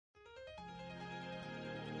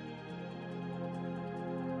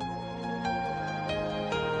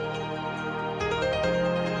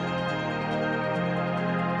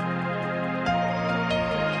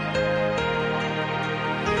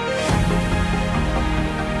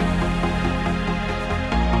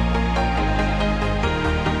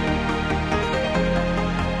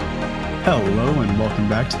Hello and welcome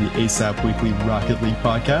back to the ASAP Weekly Rocket League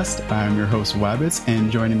podcast. I'm your host Wabbits, and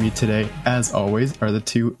joining me today, as always, are the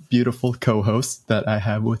two beautiful co-hosts that I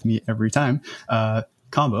have with me every time.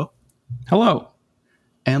 Combo. Hello.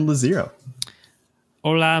 And Lazero.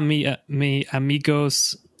 Hola, mi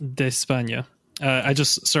amigos de España. I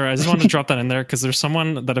just want to drop that in there because there's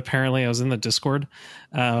someone that apparently I was in the Discord,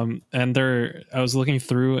 and I was looking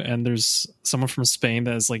through, and there's someone from Spain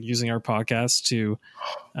that is like using our podcast to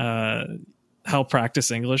help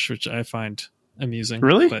practice English, which I find amusing.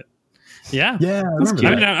 Really? But yeah, I remember that.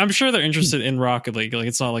 I mean, I'm sure they're interested in Rocket League. Like,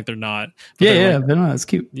 it's not like they're not. Yeah, that's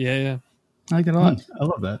cute. Yeah. I like it a lot. I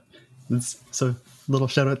love that. So, little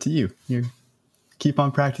shout out to you. You keep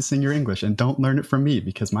on practicing your English, and don't learn it from me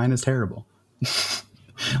because mine is terrible.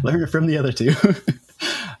 Learn it from the other two.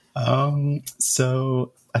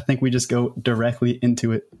 So I think we just go directly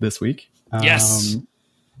into it this week. Yes.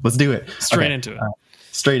 Let's do it. Straight into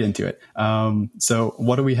it. So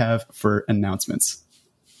what do we have for announcements?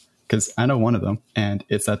 Because I know one of them, and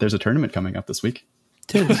it's that there's a tournament coming up this week.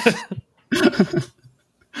 Combo,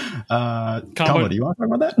 Combo, do you want to talk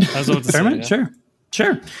about that? I was about to Tournament? say, yeah.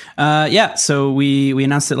 Sure. So we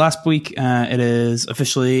announced it last week. It is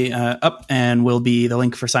officially up, and the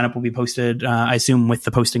link for sign up will be posted, I assume, with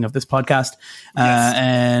the posting of this podcast.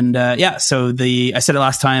 Yes. So I said it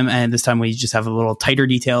last time, and this time we just have a little tighter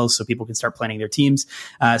details so people can start planning their teams.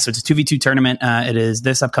 So it's a 2v2 tournament. It is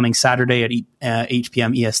this upcoming Saturday at 8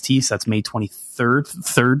 p.m. EST. So that's May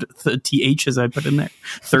 23rd, TH as I put in there.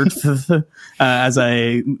 As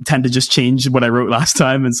I tend to just change what I wrote last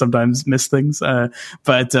time and sometimes miss things. So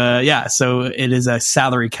it is a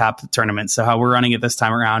salary cap tournament. So how we're running it this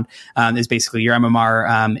time around is basically your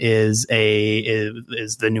MMR is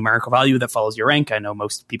the numerical value that follows your rank. I know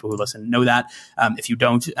most people who listen know that. If you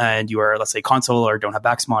don't, and you are, let's say, console or don't have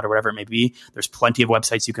Baxmod or whatever it may be, there's plenty of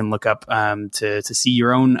websites you can look up to see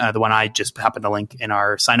your own. The one I just happened to link in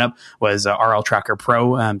our sign up was RL Tracker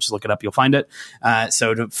Pro. Just look it up, you'll find it.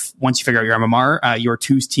 Once you figure out your MMR, your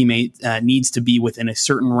two's teammate needs to be within a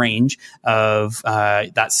certain range of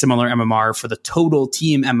that similar MMR for the total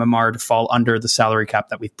team MMR to fall under the salary cap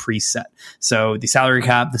that we've preset. So the salary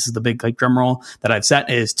cap, this is the big drum roll that I've set,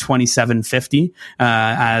 is 2750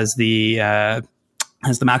 as the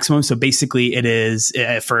maximum. So basically it is,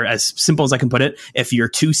 for as simple as I can put it, if you're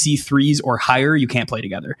two C3s or higher, you can't play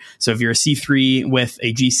together. So if you're a C3 with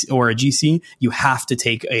a GC or a GC, you have to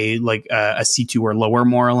take a C2 or lower,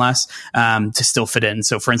 more or less, to still fit in.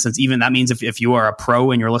 So for instance, even that means if you are a pro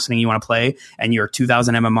and you're listening, you want to play and you're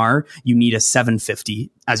 2000 MMR, you need a 750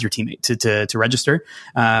 as your teammate to register.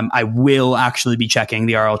 I will actually be checking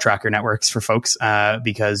the RL Tracker networks for folks,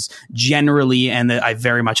 because generally, I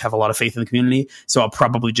very much have a lot of faith in the community. So I'll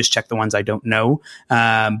probably just check the ones I don't know.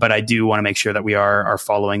 But I do want to make sure that we are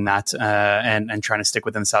following that, and trying to stick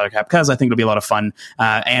within the salary cap, because I think it'll be a lot of fun,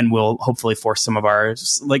 and will hopefully force some of our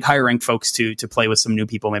higher ranked folks to play with some new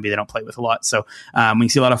people maybe they don't play with a lot. So we can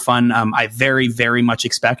see a lot of fun. I very, very much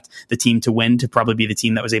expect the team to win to probably be the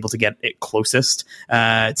team that was able to get it closest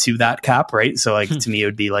to that cap, right? So to me, it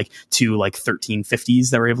would be two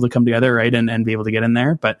 1350s that were able to come together, right, and be able to get in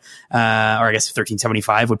there. But or I guess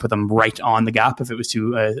 1375 would put them right on the gap if it was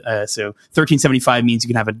so 1375 means you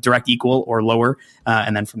can have a direct equal or lower,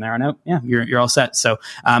 and then from there on out, you're all set. So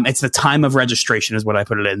it's the time of registration is what I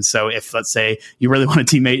put it in. So if, let's say, you really want a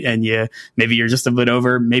teammate and maybe you're just a bit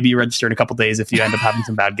over, maybe you register in a couple days if you end up having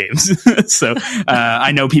some bad games. So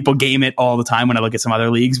I know people game it all the time when I look at some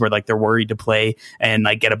other leagues where they're worried to play and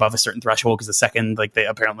get above a certain threshold, because the second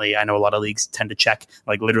apparently I know a lot of leagues tend to check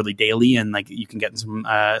literally daily, and you can get in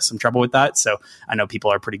some trouble with that. So I know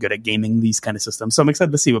people are pretty good at gaming these kind of systems. So I'm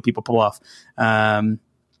excited to see what people pull off.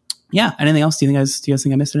 Anything else? Do you guys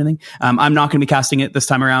think I missed anything? I'm not going to be casting it this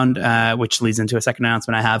time around, which leads into a second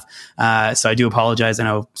announcement I have. So I do apologize. I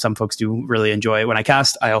know some folks do really enjoy it when I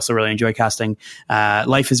cast. I also really enjoy casting.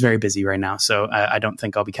 Life is very busy right now, so I don't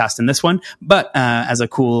think I'll be casting this one. But as a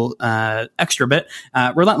cool extra bit,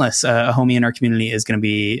 Relentless, a homie in our community, is going to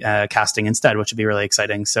be casting instead, which will be really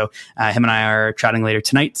exciting. So him and I are chatting later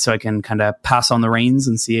tonight, so I can kind of pass on the reins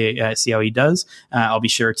and see how he does. I'll be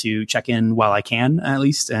sure to check in while I can, at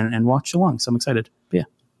least, and watch along. So I'm excited. But yeah,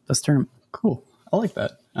 that's the tournament. Cool. I like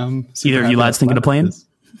that. Either of you lads thinking of playing?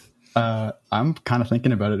 I'm kind of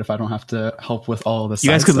thinking about it if I don't have to help with all this.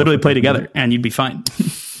 You guys could literally play together and you'd be fine.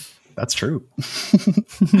 That's true.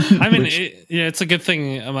 I mean, it's a good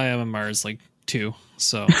thing my MMR is 2,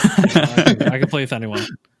 so I can play with anyone.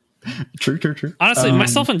 True. Honestly,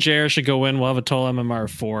 myself and JR should go win. We'll have a total MMR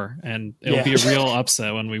of 4, and it'll be a real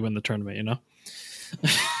upset when we win the tournament,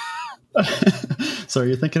 Sorry,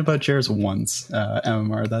 you're thinking about chairs once,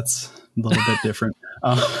 MMR. That's a little bit different.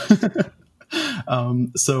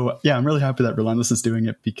 So yeah, I'm really happy that Relentless is doing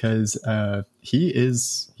it because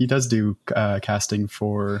he does do casting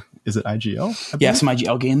for, is it IGL? Yeah, some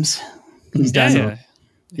IGL games. He's done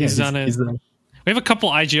it. We have a couple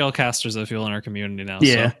IGL casters, I feel, in our community now.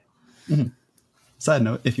 Yeah. So. Mm-hmm. Side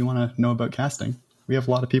note, if you want to know about casting, we have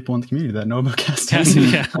a lot of people in the community that know about casting.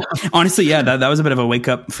 Yeah. Honestly, yeah, that was a bit of a wake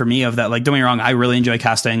up for me of that. Like, don't get me wrong, I really enjoy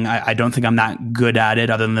casting. I don't think I'm that good at it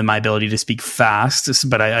other than my ability to speak fast,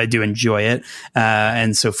 but I do enjoy it.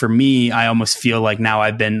 And so for me, I almost feel like now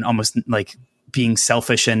I've been almost like being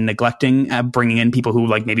selfish and neglecting bringing in people who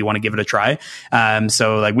like maybe want to give it a try.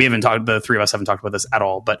 So like the three of us haven't talked about this at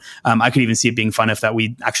all, but I could even see it being fun if that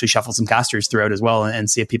we actually shuffle some casters throughout as well and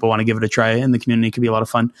see if people want to give it a try in the community. It could be a lot of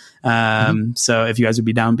fun. So if you guys would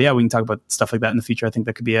be down, but yeah, we can talk about stuff like that in the future. I think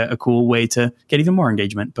that could be a cool way to get even more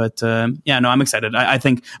engagement, but yeah, no, I'm excited. I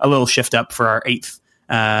think a little shift up for our 8th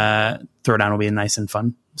throwdown will be nice and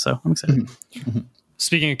fun. So I'm excited.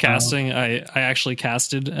 Speaking of casting, I actually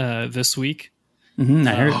casted this week. I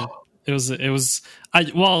heard it was. I'm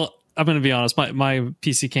going to be honest. My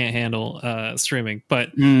PC can't handle streaming, but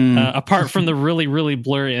apart from the really really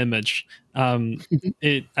blurry image, I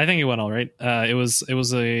think it went all right. It was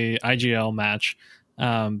a IGL match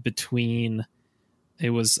between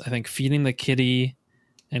I think Feeding the Kitty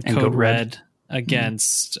and Code Red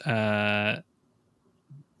against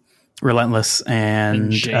Relentless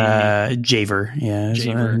and Javer. Yeah.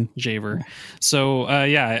 Javer. So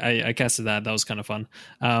I casted that. That was kind of fun.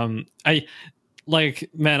 I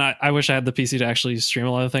wish I had the PC to actually stream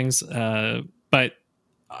a lot of things. But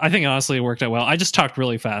I think honestly it worked out well. I just talked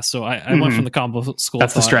really fast. So I went from the combo school.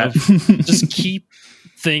 That's the strat. Just keep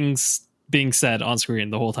things being said on screen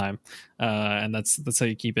the whole time. And that's how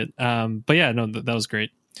you keep it. But yeah, no, that was great.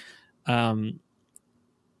 Wabbits,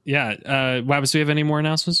 do we have any more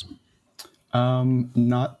announcements?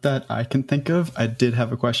 Not that I can think of. I did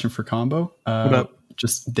have a question for Combo.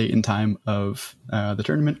 Just date and time of the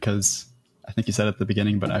tournament, because I think you said at the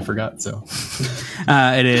beginning, but I forgot. So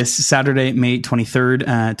it is Saturday, May 23rd,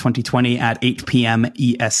 2020 at 8 p.m.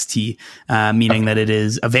 EST, meaning that it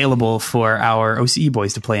is available for our OCE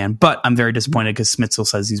boys to play in. But I'm very disappointed because Smitzel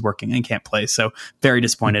says he's working and can't play. So very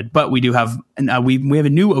disappointed. But we do have, we have a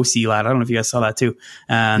new OCE lad. I don't know if you guys saw that too.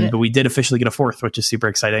 But we did officially get a 4th, which is super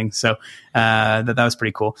exciting. So that was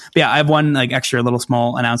pretty cool. But yeah, I have one like extra little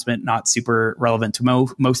small announcement, not super relevant to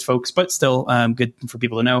most folks, but still good for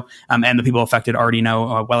people to know. And the people affected already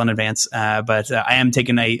know well in advance. But I am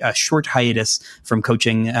taking a short hiatus from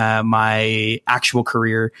coaching. My actual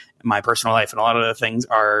career, my personal life, and a lot of the things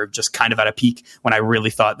are just kind of at a peak when I really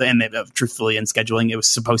thought that, and truthfully in scheduling, it was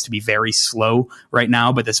supposed to be very slow right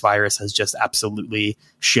now, but this virus has just absolutely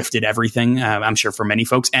shifted everything. I'm sure for many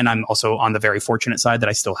folks. And I'm also on the very fortunate side that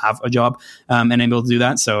I still have a job and I'm able to do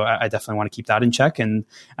that. So I definitely want to keep that in check. And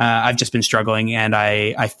I've just been struggling, and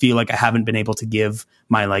I feel like I haven't been able to give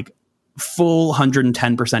my like full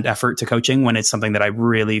 110% effort to coaching when it's something that I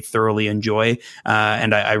really thoroughly enjoy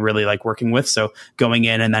and I really like working with. So going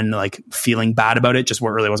in and then like feeling bad about it just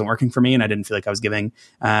really wasn't working for me, and I didn't feel like I was giving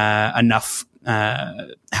enough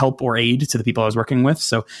help or aid to the people I was working with.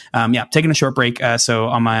 So taking a short break. So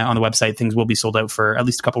on the website, things will be sold out for at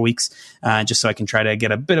least a couple weeks, just so I can try to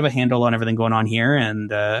get a bit of a handle on everything going on here, and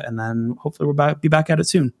then hopefully we'll be back at it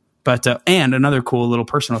soon. But and another cool little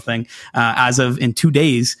personal thing, as of in 2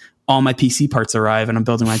 days, all my PC parts arrive, and I'm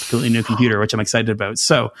building my completely new computer, which I'm excited about.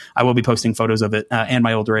 So I will be posting photos of it and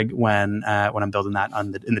my old rig when I'm building that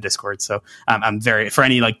in the Discord. So I'm very, for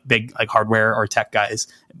any like big like hardware or tech guys,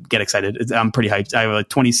 get excited. I'm pretty hyped. I have a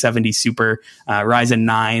 2070 Super Ryzen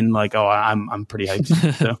 9. Like, I'm pretty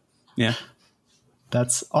hyped. So yeah,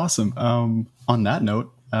 that's awesome. On that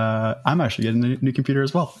note, I'm actually getting a new computer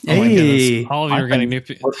as well. Hey. Oh my goodness. All of you are getting new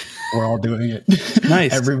computers. We're all doing it.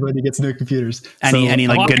 Nice. Everybody gets new computers. Any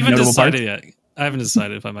like good notable parts? Yet. I haven't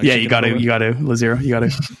decided if I'm actually. Yeah, you got to, Lazero, you got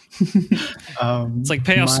to. It's like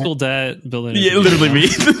pay off school debt, building. Yeah, literally me.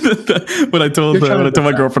 when I told my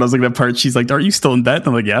girlfriend I was looking at parts, she's like, "Are you still in debt?"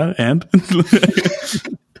 I'm like, "Yeah," and.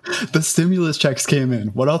 The stimulus checks came in.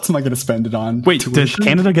 What else am I going to spend it on? Wait, did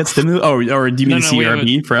Canada get stimulus? Oh, or do you mean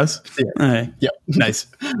CRB for us? Yeah. Okay. Yep. Nice.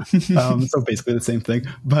 So basically the same thing.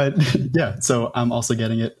 But yeah, so I'm also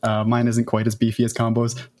getting it. Mine isn't quite as beefy as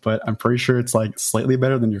Combo's, but I'm pretty sure it's like slightly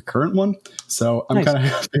better than your current one. So I'm kind of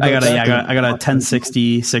happy about that. I got a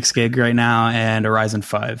 1060 6 gig right now and a Ryzen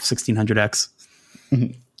 5 1600X.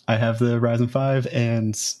 I have the Ryzen 5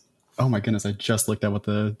 and Oh my goodness, I just looked at what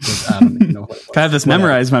I don't even know what it was. I have this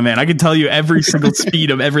memorized, my man. I can tell you every single speed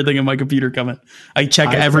of everything in my computer coming. I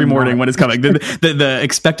check every morning when it's coming. The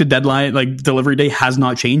expected deadline, like delivery day, has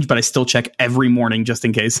not changed, but I still check every morning just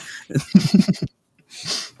in case.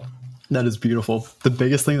 That is beautiful. The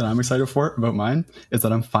biggest thing that I'm excited for about mine is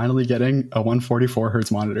that I'm finally getting a 144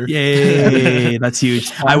 hertz monitor. Yay, that's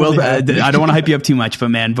huge. I don't want to hype you up too much,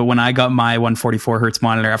 but when I got my 144 hertz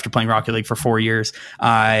monitor after playing Rocket League for 4 years,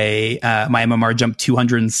 my MMR jumped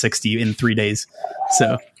 260 in 3 days.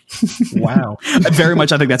 So wow. Very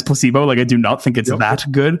much I think that's placebo. Like I do not think it's that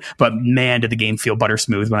good, but man, did the game feel butter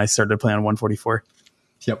smooth when I started playing on 144.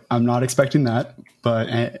 Yep, I'm not expecting that, but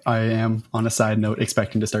I am, on a side note,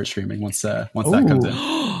 expecting to start streaming once that comes in.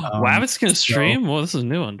 Wabbit's gonna stream? Well, this is a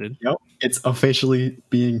new one, dude. Yep, it's officially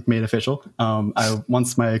being made official.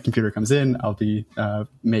 Once my computer comes in, I'll be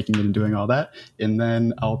making it and doing all that, and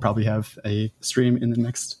then I'll probably have a stream in the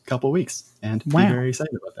next couple of weeks, and be very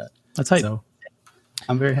excited about that. That's hype. So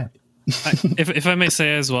I'm very happy. If I may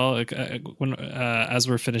say as well, when as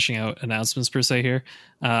we're finishing out announcements per se here,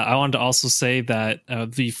 I wanted to also say that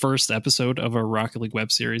the first episode of our Rocket League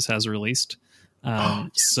web series has released.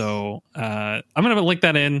 So I'm going to link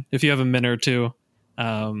that in if you have a minute or two.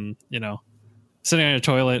 Sitting on your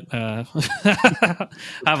toilet, have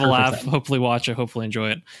a laugh, hopefully watch it, hopefully enjoy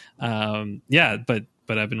it.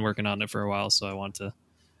 But I've been working on it for a while, so I want to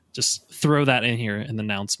just throw that in here in the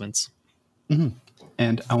announcements. Mm-hmm.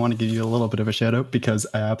 And I want to give you a little bit of a shout out because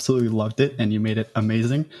I absolutely loved it and you made it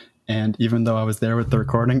amazing. And even though I was there with the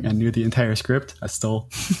recording and knew the entire script, I still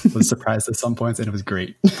was surprised at some points, and it was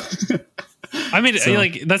great. I mean,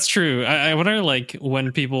 that's true. I wonder,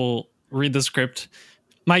 when people read the script,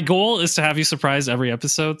 my goal is to have you surprised every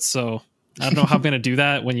episode. So I don't know how I'm going to do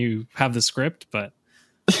that when you have the script, but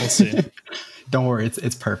we'll see. Don't worry.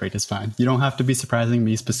 It's perfect. It's fine. You don't have to be surprising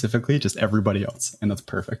me specifically, just everybody else. And that's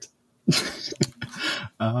perfect.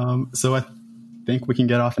 So I think we can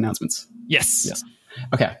get off announcements. Yes.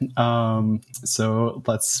 Okay. So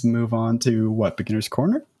let's move on to Beginner's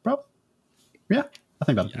Corner, probably. Yeah, I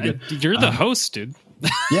think that'll be good. You're the host, dude.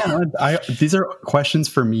 These are questions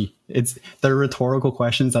for me. They're rhetorical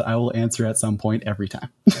questions that I will answer at some point every time.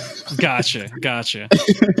 Gotcha.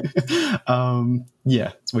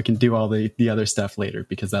 So we can do all the other stuff later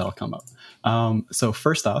because that'll come up. So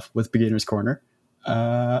first off, with Beginner's Corner,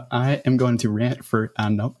 I am going to rant for,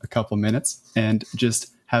 a couple minutes and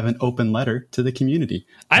just have an open letter to the community.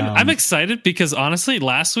 I'm excited because honestly,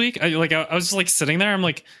 last week, I was just sitting there. I'm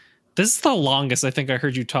like, this is the longest I think I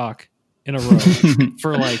heard you talk in a row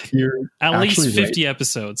for at least 50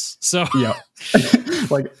 episodes. So yeah,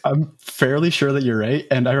 I'm fairly sure that you're right.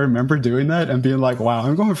 And I remember doing that and being like, wow,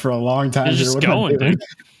 I'm going for a long time. You're here. just going, dude.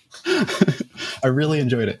 I really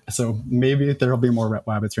enjoyed it. So maybe there'll be more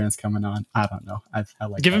Wabbits rants coming on. I don't know. I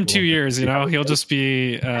like give him 2 years, he'll just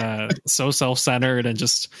be so self-centered and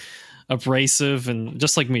just abrasive and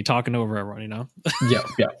just like me talking over everyone,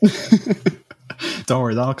 Yeah. Don't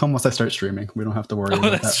worry, that'll come once I start streaming. We don't have to worry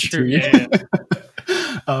about that's that. True. Yeah.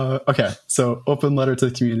 Okay, so open letter to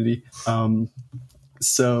the community.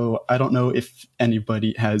 So I don't know if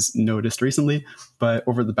anybody has noticed recently, but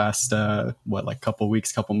over the past couple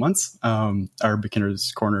weeks, couple months, our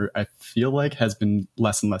Beginner's Corner, I feel like, has been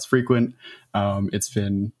less and less frequent. It's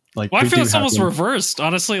been I feel it's almost reversed,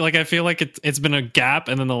 honestly. I feel like it's been a gap,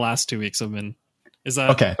 and then the last 2 weeks have been. Is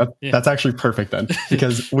that okay? That's actually perfect then,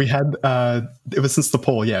 because we had it was since the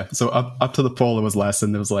poll, yeah. So up to the poll, it was less,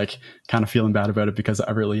 and it was kind of feeling bad about it because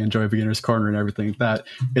I really enjoy Beginner's Corner and everything like that.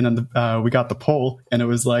 And then we got the poll, and it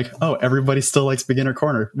was oh, everybody still likes Beginner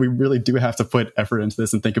Corner. We really do have to put effort into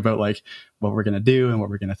this and think about what we're gonna do and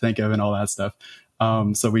what we're gonna think of and all that stuff.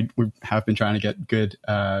 So we have been trying to get good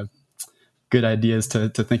ideas to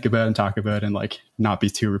think about and talk about, and not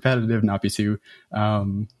be too repetitive, not be too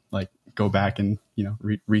go back and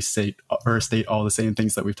restate or state all the same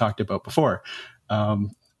things that we've talked about before.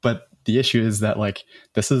 But the issue is that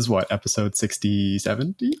this is episode 60,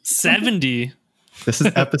 70? This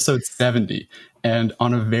is episode 70. And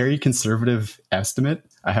on a very conservative estimate,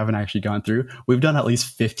 I haven't actually gone through, we've done at least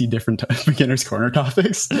 50 different Beginner's Corner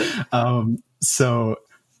topics. So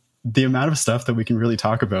the amount of stuff that we can really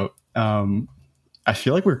talk about, I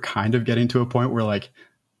feel like we're kind of getting to a point where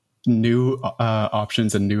new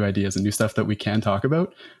options and new ideas and new stuff that we can talk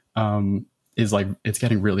about is it's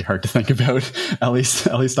getting really hard to think about, at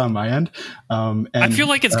least on my end. And I feel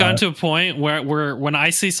like it's gotten to a point where when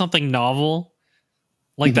I see something novel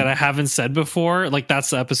that I haven't said before,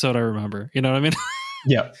 that's the episode I remember. You know what I mean?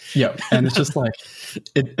 Yeah. And it's just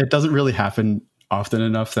it doesn't really happen often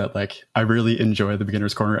enough that I really enjoy the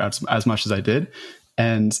Beginner's Corner as much as I did.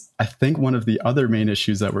 And I think one of the other main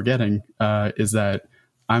issues that we're getting is that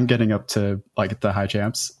I'm getting up to like the high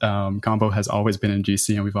champs. Combo has always been in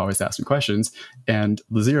GC, and we've always asked him questions. And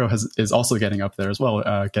Lazero is also getting up there as well,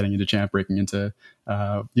 getting into champ, breaking into.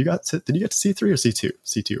 Did you get to C3 or C2?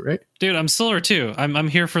 C2, right? Dude, I'm Silver 2. I'm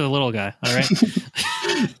here for the little guy. All right.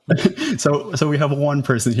 So we have one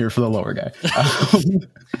person here for the lower guy.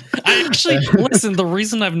 I actually listen. The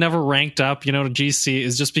reason I've never ranked up, to GC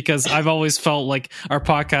is just because I've always felt like our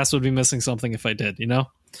podcast would be missing something if I did.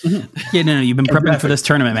 Mm-hmm. Yeah, no, you've been prepping for this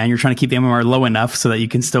tournament, man. You're trying to keep the MMR low enough so that you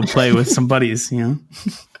can still play with some buddies,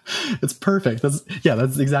 It's perfect. That's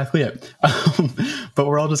exactly it. But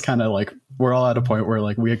we're all just kind of like, we're all at a point where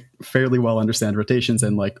like we fairly well understand rotations,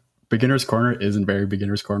 and like beginner's corner isn't very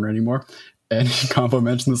beginner's corner anymore. And Combo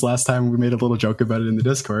mentioned this last time. We made a little joke about it in the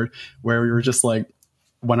Discord where we were just like,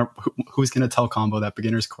 who's going to tell Combo that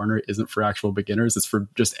beginner's corner isn't for actual beginners? It's for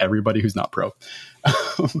just everybody who's not pro.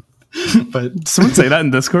 But someone say that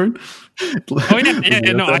in Discord. Oh yeah,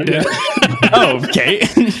 no, I did. Oh, okay.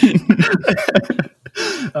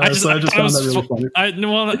 I just found that really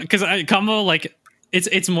funny. Because Combo like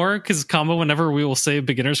it's more because Combo, whenever we will say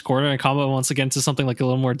beginner's corner, and Combo wants to get into something like a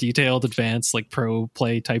little more detailed, advanced, like pro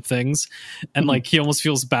play type things, and like he almost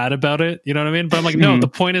feels bad about it. You know what I mean? But I'm like, no, the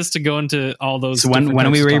point is to go into all those. So when are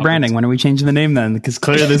we rebranding? When are we changing the name then? Because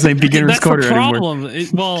clearly this ain't beginner's corner anymore.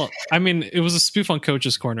 Well, I mean, it was a spoof on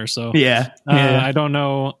Coach's Corner, so yeah. I don't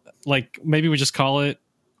know. Like maybe we just call it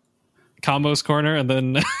Combo's Corner, and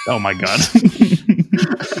then oh my god.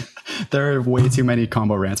 There are way too many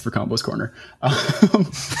Combo rants for Combo's Corner.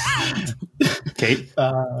 Kate,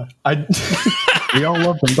 we all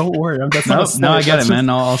love them. Don't worry. No, I get it, man.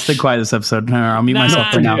 I'll stay quiet this episode. I'll mute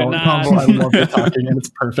myself for now. Combo, I love the talking, and it's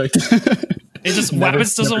perfect. It just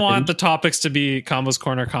Wabbits doesn't want the topics to be Combo's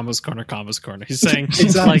Corner, Combo's Corner, Combo's Corner. He's saying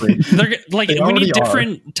exactly. like we need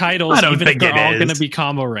different titles. I don't even think if they're all going to is. be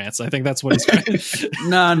Combo rants. I think that's what he's saying.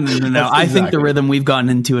 No. I think the rhythm we've gotten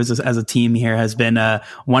into as a team here has been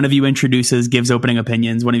one of you introduces, gives opening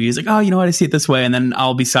opinions. One of you is like, oh, you know what, I see it this way, and then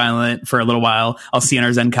I'll be silent for a little while. I'll see in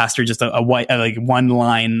our Zencaster just a white like one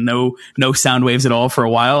line, no sound waves at all for a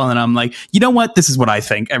while, and then I'm like, you know what, this is what I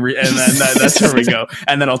think. And then that's where we go.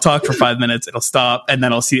 And then I'll talk for 5 minutes. It'll stop, and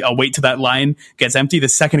then I'll wait till that line gets empty. The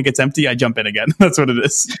second it gets empty, I jump in again. That's what it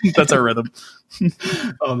is. That's our rhythm.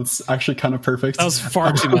 Oh, that's actually kind of perfect. That was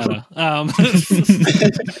far too meta. And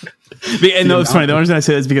no, it's funny. The only reason I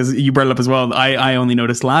say this is because you brought it up as well. I only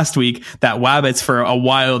noticed last week that Wabbits for a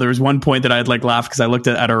while, there was one point that I'd like laughed because I looked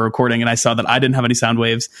at our recording and I saw that I didn't have any sound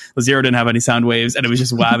waves. Lazero didn't have any sound waves, and it was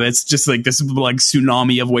just Wabbits, just like this like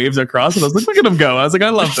tsunami of waves across. And I was like, look at him go. I was like, I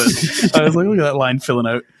love this. I was like, look at that line filling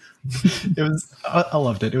out. I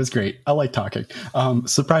loved it. It was great. I like talking.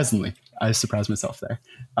 Surprisingly, I surprised myself there.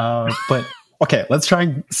 But okay, let's try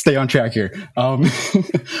and stay on track here.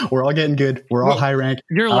 We're all getting good. We're all high rank.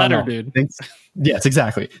 You're letter, dude. Yes,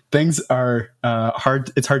 exactly. Things are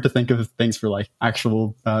hard. It's hard to think of things for like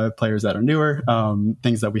actual players that are newer,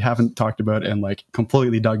 things that we haven't talked about and like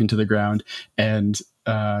completely dug into the ground. And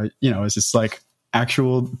it's just like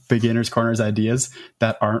actual beginners corners ideas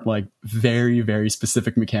that aren't like very, very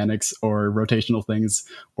specific mechanics or rotational things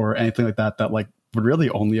or anything like that like would really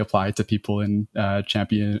only apply to people in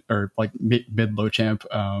champion or like mid low champ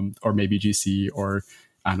or maybe GC or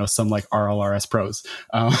I don't know, some like RLRS pros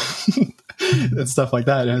and stuff like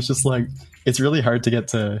that. And it's just like, it's really hard to get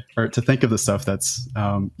to, or to think of the stuff that's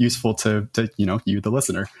useful to you, the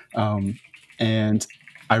listener. And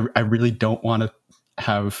I really don't want to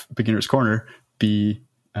have Beginner's Corner be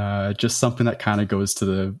just something that kind of goes to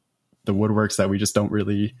the woodworks that we just don't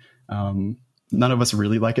really, none of us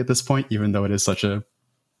really like at this point, even though it is such a,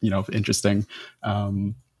 interesting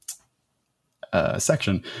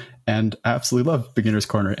section. And I absolutely love Beginner's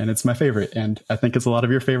Corner, and it's my favorite. And I think it's a lot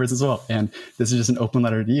of your favorites as well. And this is just an open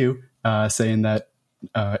letter to you saying that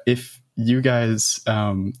if you guys,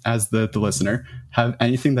 as the listener, have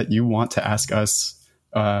anything that you want to ask us,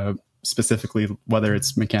 specifically, whether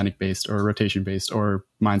it's mechanic based or rotation based or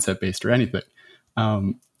mindset based or anything,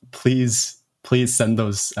 please send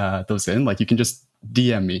those in. Like, you can just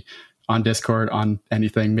DM me on Discord on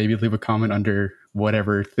anything, maybe leave a comment under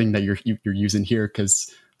whatever thing that you're using here, because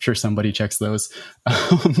I'm sure somebody checks those.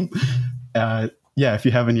 If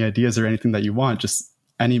you have any ideas or anything that you want, just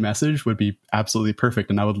any message would be absolutely perfect.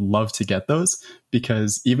 And I would love to get those,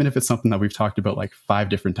 because even if it's something that we've talked about like 5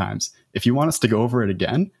 different times, if you want us to go over it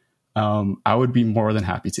again, I would be more than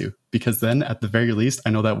happy to, because then at the very least, I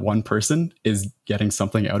know that one person is getting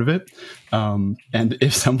something out of it. And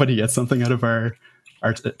if somebody gets something out of our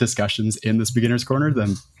discussions in this Beginner's Corner,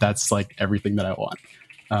 then that's like everything that I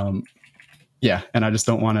want. yeah, and I just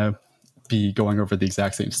don't want to be going over the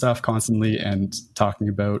exact same stuff constantly and talking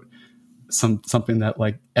about something that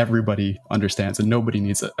like everybody understands and nobody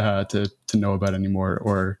needs to know about anymore,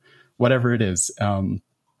 or whatever it is.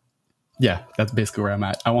 Yeah, that's basically where I'm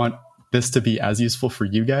at. I want this to be as useful for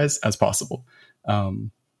you guys as possible.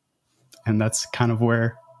 And that's kind of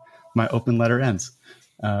where my open letter ends.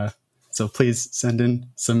 So please send in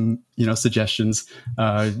some, suggestions.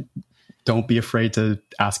 Don't be afraid to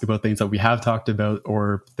ask about things that we have talked about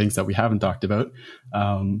or things that we haven't talked about.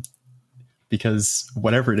 Because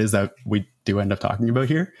whatever it is that we do end up talking about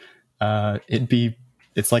here,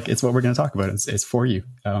 it's what we're going to talk about. It's for you,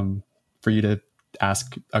 for you to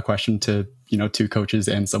ask a question to, two coaches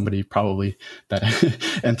and somebody probably that,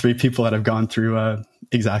 and three people that have gone through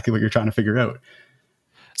exactly what you're trying to figure out.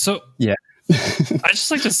 So yeah, I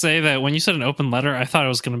just like to say that when you said an open letter, I thought it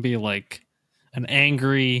was going to be like an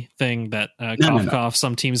angry thing that cough,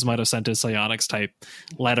 some teams might have sent a Psyonix type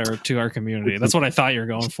letter to our community. That's what I thought you were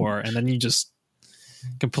going for. And then you just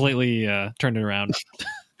completely turned it around.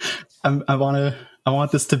 I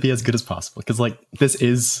want this to be as good as possible. Cause like, this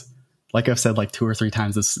is, like I've said like 2 or 3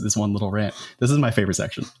 times this one little rant, this is my favorite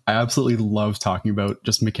section. I absolutely love talking about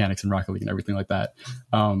just mechanics and Rocket League and everything like that.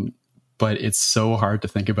 But it's so hard to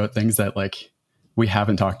think about things that like we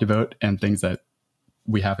haven't talked about and things that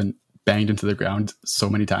we haven't banged into the ground so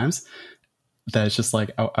many times that it's just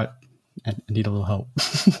like, I need a little help.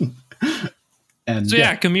 And so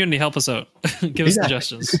yeah, community, help us out. Give us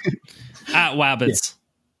suggestions at Wabbits.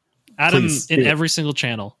 Yeah. Add them in every single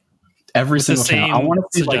channel. Every single channel. I want to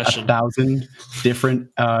see like 1,000 different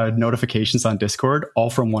notifications on Discord, all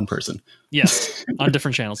from one person. Yes, on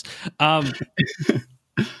different channels.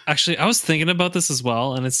 Actually, I was thinking about this as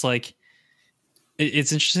well, and it's like,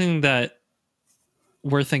 it's interesting that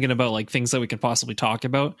we're thinking about like things that we can possibly talk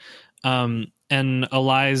about. And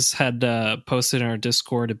Elias had posted in our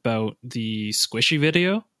Discord about the Squishy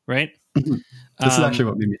video, right? This is actually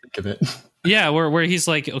what made me think of it. Yeah, where he's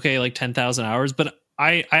like, okay, like 10,000 hours, but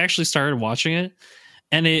I actually started watching it,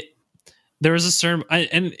 and there was a certain,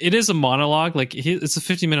 and it is a monologue, like it's a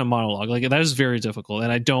 50-minute monologue, like that is very difficult,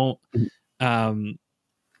 and I don't, man,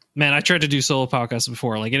 I tried to do solo podcasts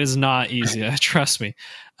before, like it is not easy, trust me,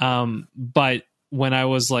 but when I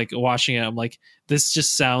was like watching it, I'm like, this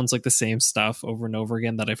just sounds like the same stuff over and over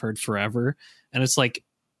again that I've heard forever, and it's like,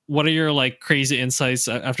 what are your like crazy insights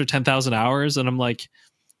after 10,000 hours? And I'm like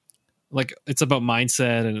it's about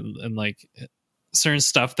mindset and like certain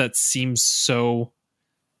stuff that seems so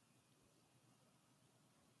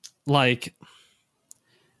like,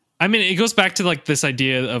 I mean, it goes back to like this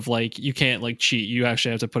idea of like, you can't like cheat, you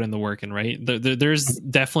actually have to put in the work in, right? There's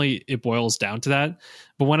definitely, it boils down to that.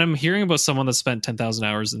 But when I'm hearing about someone that spent 10,000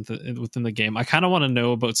 hours within the game, I kind of want to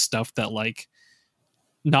know about stuff that like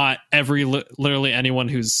not literally anyone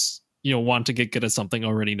who's, want to get good at something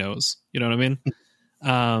already knows, you know what I mean?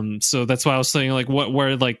 So that's why I was saying like,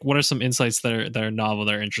 what are some insights that are novel,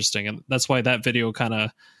 that are interesting? And that's why that video kind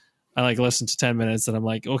of, I like listened to 10 minutes and I'm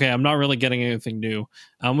like, okay, I'm not really getting anything new,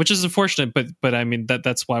 which is unfortunate, but I mean,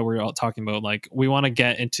 that's why we're all talking about, like, we want to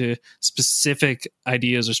get into specific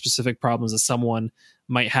ideas or specific problems that someone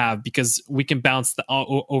might have, because we can bounce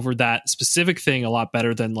over that specific thing a lot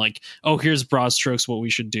better than like, oh, here's broad strokes what we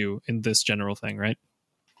should do in this general thing. Right.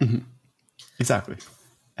 Mm-hmm. Exactly.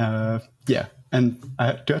 Yeah. And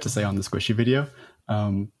I do have to say on the Squishy video,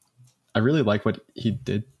 I really like what he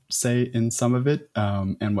did say in some of it,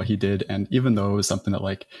 and what he did. And even though it was something that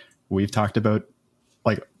like we've talked about,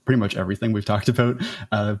 like pretty much everything we've talked about,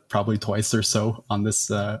 probably twice or so on this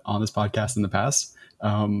podcast in the past.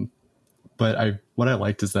 But what I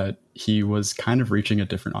liked is that he was kind of reaching a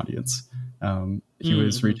different audience. He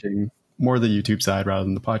was reaching more the YouTube side rather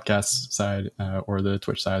than the podcast side, or the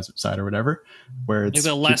Twitch side or whatever, where it's like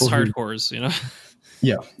the less hardcores,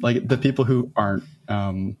 Yeah, like the people who aren't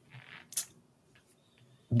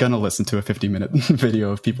gonna listen to a 50-minute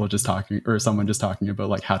video of people just talking, or someone just talking about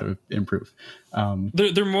like how to improve.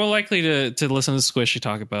 They're more likely to listen to Squishy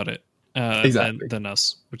talk about it exactly. than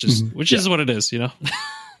us, which is what it is,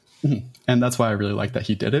 And that's why I really like that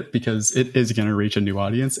he did it, because it is going to reach a new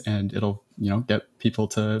audience, and it'll get people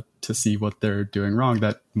to see what they're doing wrong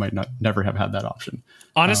that might never have had that option.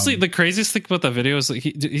 Honestly, the craziest thing about that video is like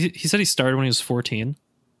he said he started when he was 14.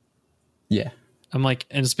 Yeah. I'm like,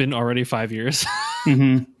 and it's been already 5 years.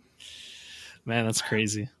 Mm-hmm. Man, that's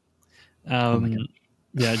crazy.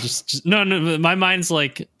 Yeah, just no. My mind's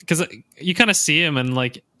like, because you kind of see him and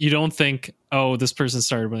like you don't think, oh, this person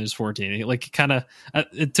started when he was 14. Like, kind of.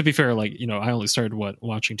 To be fair, like I only started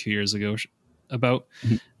watching 2 years ago. About,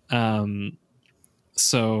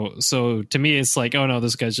 So to me, it's like, oh no,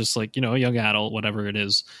 this guy's just like, a young adult, whatever it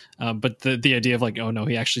is. But the idea of like, oh no,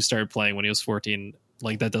 he actually started playing when he was 14,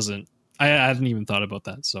 like that doesn't. I hadn't even thought about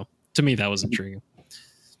that. So to me, that was intriguing.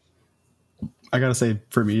 I gotta say,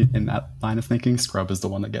 for me, in that line of thinking, Scrub is the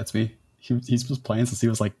one that gets me. He's been playing since he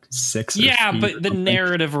was like 6. Yeah, but the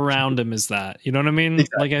narrative around him is that, you know what I mean?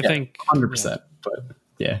 Exactly. Like I think 100%. But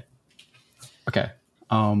yeah. Okay.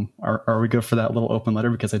 Are we good for that little open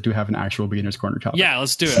letter? Because I do have an actual beginner's corner topic. Yeah,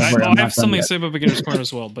 let's do it. I have something to say about beginner's corner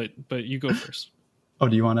as well, but you go first. Oh,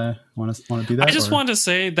 do you want to do that? I just want to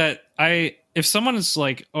say that if someone is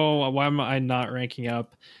like, oh, why am I not ranking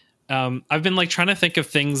up? I've been like trying to think of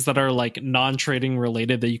things that are like non-trading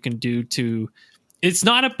related that you can do to. It's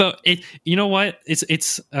not about it. You know what?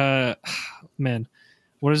 It's man,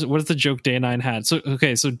 what is the joke Day9 had? So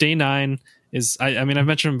Day9 is I mean I've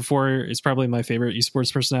mentioned him before. Is probably my favorite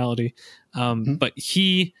esports personality. But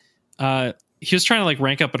he was trying to like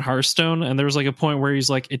rank up at Hearthstone, and there was like a point where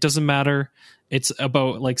he's like, it doesn't matter. It's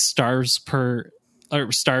about like stars or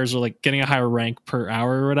like getting a higher rank per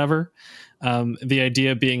hour or whatever. The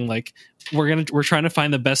idea being like we're trying to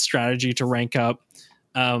find the best strategy to rank up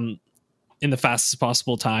in the fastest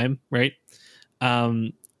possible time, right?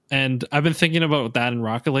 And I've been thinking about that in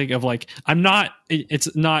Rocket League of like,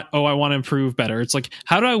 it's not, oh, I want to improve better. It's like,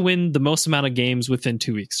 how do I win the most amount of games within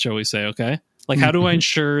 2 weeks, shall we say, okay? Like, how do I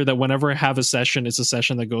ensure that whenever I have a session, it's a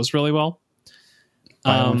session that goes really well?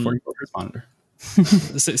 144 hertz monitor.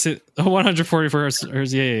 144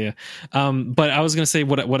 hertz, yeah. But I was going to say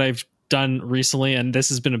what I've done recently, and this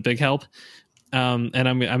has been a big help. And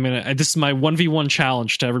I'm gonna. This is my 1v1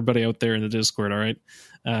 challenge to everybody out there in the Discord. All right,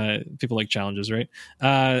 people like challenges, right?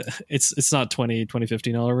 It's not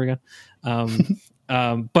 2015 all over again.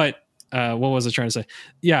 But what was I trying to say?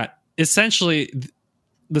 Yeah, essentially,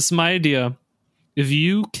 this is my idea. If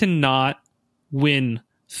you cannot win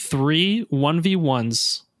 3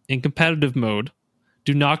 1v1s in competitive mode,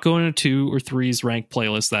 do not go into 2 or 3's ranked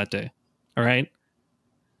playlist that day. All right.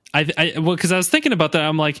 Because I was thinking about that.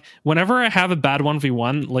 I'm like, whenever I have a bad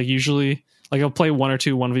 1v1, like usually, like I'll play 1 or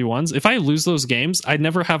 2 1v1s. If I lose those games, I'd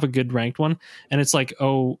never have a good ranked one. And it's like,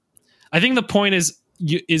 oh, I think the point is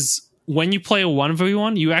when you play a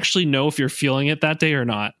 1v1, you actually know if you're feeling it that day or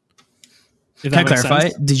not. Can I clarify?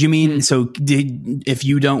 Sense? Did you mean if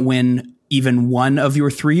you don't win even 1 of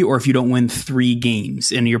your 3, or if you don't win 3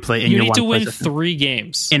 games in your play? You need to win 3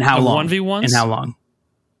 games. In how long? 1v1s. In how long?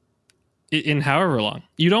 In however long.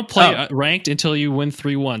 You don't play ranked until you win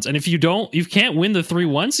 3 1s. And if you can't win the 3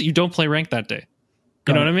 1s, you don't play ranked that day.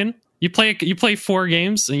 You know what I mean? You play 4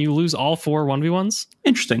 games and you lose all 4 1v1s.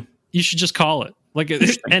 Interesting. You should just call it. Like,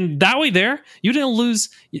 and that way there, you didn't lose.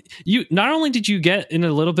 You not only did you get in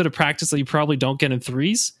a little bit of practice that you probably don't get in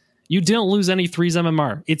 3s, you didn't lose any 3s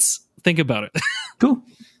MMR. Think about it. Cool.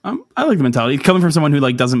 I like the mentality coming from someone who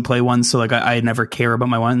like doesn't play ones, so like I never care about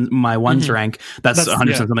my ones rank. That's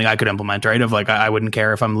 100% something I could implement, right? Of like I wouldn't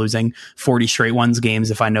care if I'm losing 40 straight ones games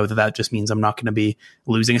if I know that just means I'm not going to be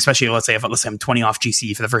losing. Especially let's say I'm 20 off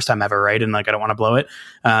GC for the first time ever, right? And like I don't want to blow it.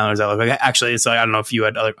 Actually, it's like, I don't know if you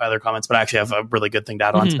had other comments, but I actually have a really good thing to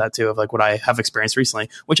add on to that too, of like what I have experienced recently,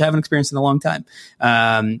 which I haven't experienced in a long time.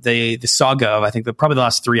 The saga of probably the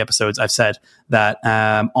last 3 episodes, I've said that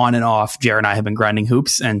on and off, Jared and I have been grinding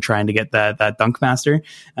hoops and trying to get that dunk master.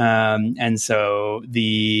 And so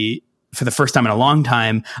for the first time in a long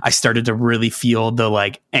time, I started to really feel the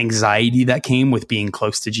like anxiety that came with being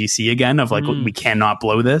close to GC again, of like, we cannot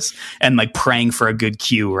blow this, and like praying for a good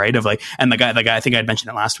cue, right? Of like, and the guy, I think I'd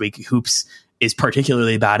mentioned it last week, hoops is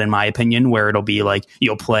particularly bad in my opinion, where it'll be like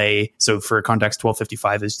you'll play. So for context,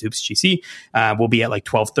 12:55 is hoops GC. We'll be at like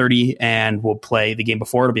 12:30, and we'll play the game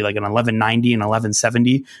before. It'll be like an 11:90 and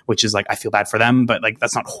 11:70, which is like, I feel bad for them, but like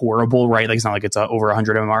that's not horrible, right? Like it's not like it's over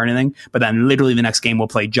 100 MMR or anything. But then literally the next game we'll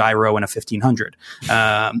play Gyro in a 1500,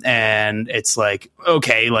 and it's like,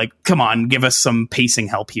 okay, like come on, give us some pacing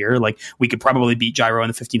help here. Like we could probably beat Gyro in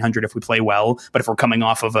the 1500 if we play well, but if we're coming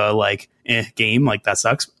off of a like game, like that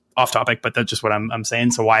sucks. Off topic, but that's just what I'm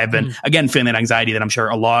saying. So why I've been again feeling that anxiety that I'm sure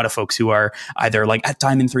a lot of folks who are either like at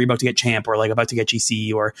Diamond 3 about to get champ, or like about to get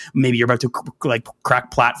GC, or maybe you're about to like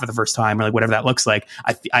crack plat for the first time, or like whatever that looks like.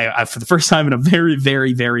 I for the first time in a very,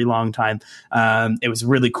 very, very long time, it was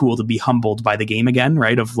really cool to be humbled by the game again,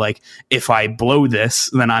 right? Of like, if I blow this,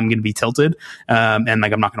 then I'm going to be tilted, and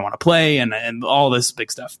like I'm not going to want to play, and all this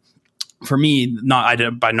big stuff. for me,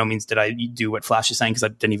 by no means did I do what Flash is saying, because I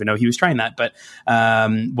didn't even know he was trying that. But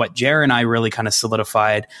what Jer and I really kind of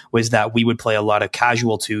solidified was that we would play a lot of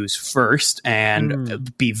casual twos first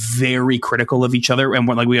and be very critical of each other. And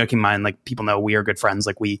we're like, we keep in mind, like, people know we are good friends.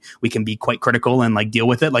 Like we can be quite critical and like deal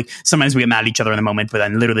with it. Like sometimes we get mad at each other in the moment, but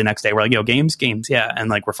then literally the next day we're like, yo, games, yeah, and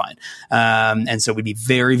like we're fine. And so we'd be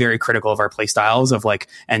very, very critical of our play styles of like,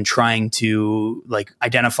 and trying to like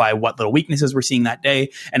identify what little weaknesses we're seeing that day.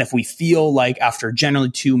 And if we feel like after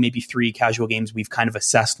generally 2, maybe 3 casual games, we've kind of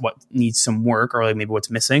assessed what needs some work or like maybe what's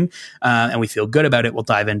missing, and we feel good about it, we'll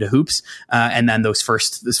dive into hoops. And then those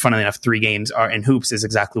first, funnily enough, 3 games are in hoops is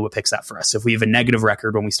exactly what picks that for us. So if we have a negative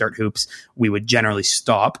record when we start hoops, we would generally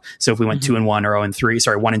stop. So if we went 2-1 or 0-3,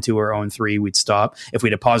 1-2 or 0-3, we'd stop. If we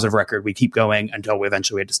had a positive record, we'd keep going until we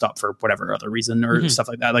eventually had to stop for whatever other reason or stuff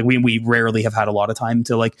like that. Like we rarely have had a lot of time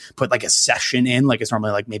to like put like a session in, like it's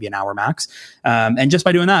normally like maybe an hour max. And just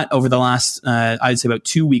by doing that over the last, I'd say about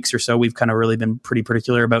 2 weeks or so, we've kind of really been pretty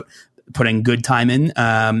particular about putting good time in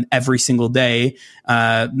every single day.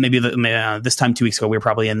 Maybe this time 2 weeks ago, we were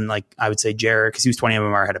probably in like, I would say Jared, because he was 20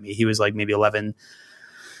 MMR ahead of me. He was like maybe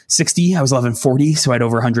 1160. I was 1140, so I had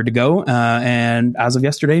over 100 to go. And as of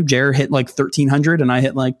yesterday, Jared hit like 1300 and I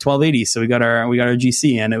hit like 1280. So we got our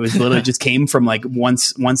GC, and it was literally just came from like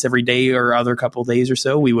once every day or other couple of days or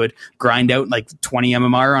so, we would grind out like 20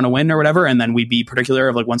 MMR on a win or whatever. And then we'd be particular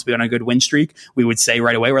of like, once we got on a good win streak, we would say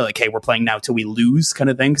right away, we're like, hey, we're playing now till we lose kind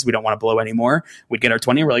of thing, because we don't want to blow anymore. We'd get our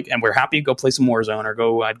 20. We're like, and we're happy, go play some Warzone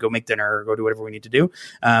or I'd go make dinner or go do whatever we need to do.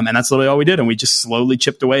 And that's literally all we did. And we just slowly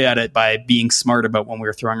chipped away at it by being smart about when we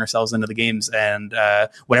were throwing ourselves into the games, and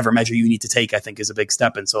whatever measure you need to take, I think, is a big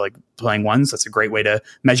step. And so like playing ones, that's a great way to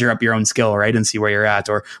measure up your own skill, right, and see where you're at.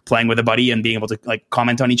 Or playing with a buddy and being able to like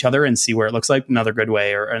comment on each other and see where it looks like, another good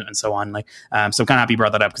way, or and so on. Like so I'm kind of happy you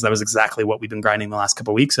brought that up, because that was exactly what we've been grinding the last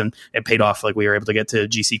couple of weeks, and it paid off. Like we were able to get to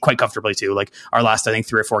GC quite comfortably too. Like our last, I think,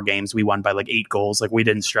 3 or 4 games, we won by like 8 goals. Like we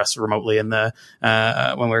didn't stress remotely in the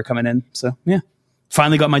when we were coming in. So yeah,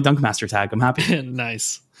 finally got my Dunk Master tag. I'm happy.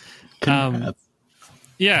 Nice.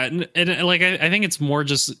 Yeah, and like I think it's more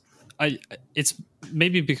just it's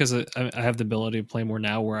maybe because I have the ability to play more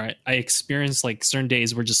now, where I experience like certain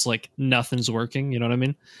days where just like nothing's working. You know what I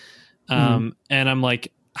mean? And I'm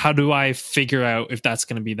like, how do I figure out if that's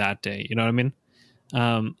going to be that day? You know what I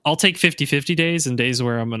mean? I'll take 50-50 days and days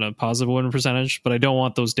where I'm going to positive win percentage, but I don't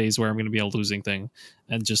want those days where I'm going to be a losing thing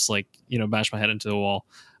and just like, bash my head into the wall.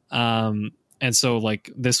 And so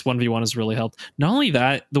like this 1v1 has really helped. Not only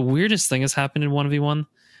that, the weirdest thing has happened in 1v1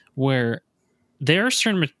 where there are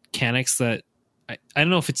certain mechanics that I don't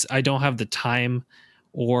know if it's, I don't have the time,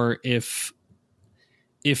 or if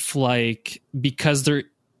like, because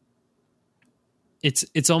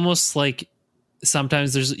it's almost like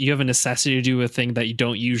sometimes you have a necessity to do a thing that you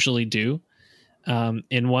don't usually do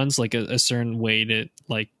in ones, like a certain way to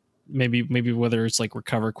like, maybe whether it's like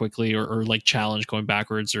recover quickly or like challenge going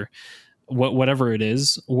backwards or whatever it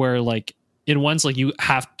is, where like in ones, like you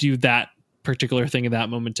have to do that particular thing in that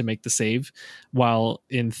moment to make the save, while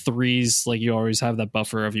in threes, like you always have that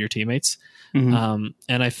buffer of your teammates. And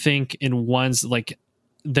I think in ones, like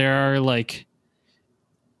there are like,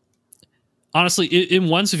 honestly, in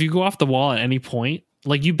ones, if you go off the wall at any point,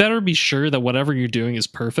 like you better be sure that whatever you're doing is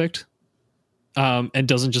perfect, and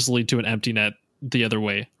doesn't just lead to an empty net the other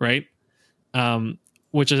way, right?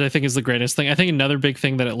 Which is, I think, is the greatest thing. I think another big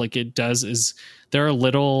thing that it does is there are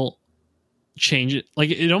little changes, like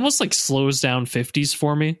it almost like slows down 50s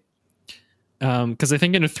for me. Because I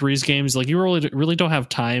think in a threes games, like you really don't have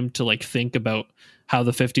time to like think about how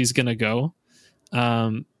the 50 is gonna go.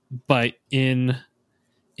 But in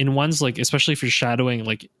ones, like especially if you're shadowing,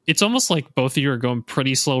 like it's almost like both of you are going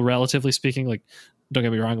pretty slow, relatively speaking. Like don't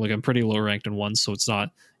get me wrong, like I'm pretty low ranked in ones, so it's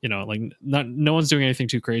not, like no one's doing anything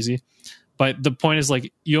too crazy. But the point is,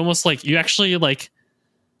 like, you almost like you actually like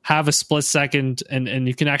have a split second and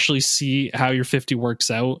you can actually see how your 50 works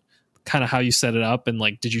out, kind of how you set it up, and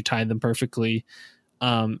like, did you time them perfectly?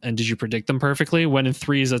 And did you predict them perfectly? When in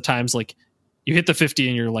threes, at times, like you hit the 50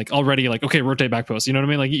 and you're like already like, okay, rotate back post. You know what I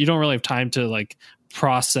mean? Like you don't really have time to like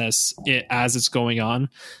process it as it's going on.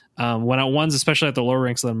 When at ones, especially at the lower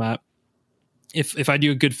ranks that I'm at, if I do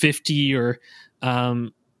a good 50 or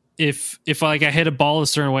if like I hit a ball a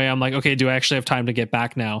certain way, I'm like, okay, do I actually have time to get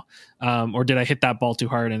back now? Or did I hit that ball too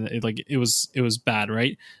hard and it was bad,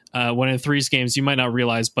 right? When in threes games, you might not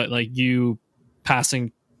realize, but like you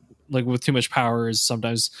passing like with too much power is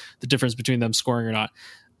sometimes the difference between them scoring or not.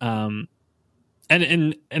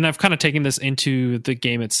 And I've kind of taken this into the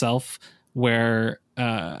game itself, where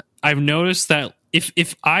I've noticed that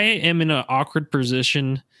if I am in an awkward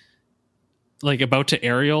position, like about to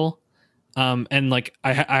aerial, And like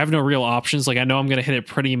I have no real options. Like I know I'm going to hit it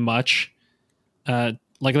pretty much.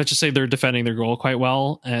 Like let's just say they're defending their goal quite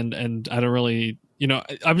well, and I don't really,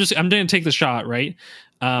 I'm going to take the shot, right?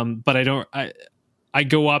 But I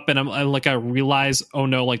go up and I realize, oh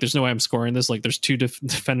no, like there's no way I'm scoring this. Like there's two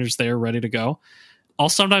defenders there ready to go. I'll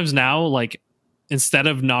sometimes now, like instead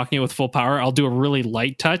of knocking it with full power, I'll do a really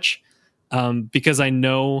light touch, because I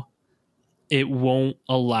know it won't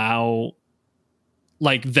allow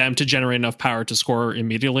like them to generate enough power to score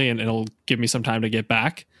immediately, and it'll give me some time to get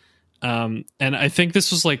back. And I think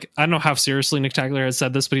this was like, I don't know how seriously Nick Tagliere had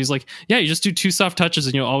said this, but he's like, yeah, you just do 2 soft touches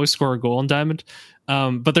and you'll always score a goal in Diamond.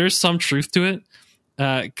 But there's some truth to it.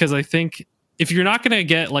 Because I think if you're not going to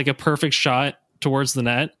get like a perfect shot towards the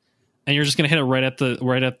net, and you're just going to hit it right at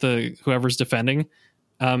the whoever's defending,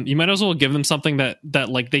 you might as well give them something that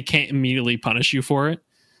like they can't immediately punish you for it.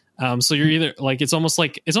 So you're either like it's almost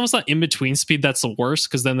that in between speed that's the worst,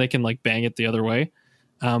 because then they can like bang it the other way.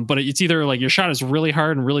 But it's either like your shot is really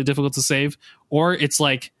hard and really difficult to save, or it's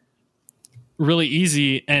like really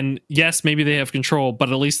easy, and yes, maybe they have control,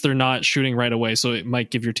 but at least they're not shooting right away, so it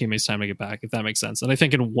might give your teammates time to get back, if that makes sense. And I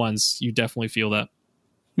think in ones you definitely feel that.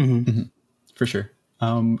 For sure.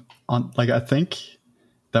 I think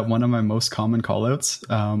that one of my most common callouts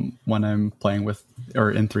when I'm playing with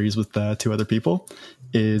or in threes with 2 other people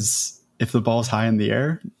is if the ball's high in the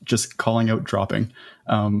air, just calling out dropping.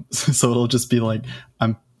 So it'll just be like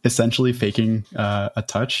I'm essentially faking a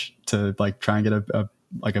touch to like try and get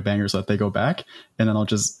a banger so that they go back, and then I'll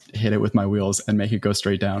just hit it with my wheels and make it go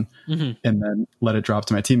straight down, and then let it drop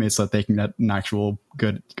to my teammates so that they can get an actual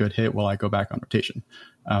good hit while I go back on rotation.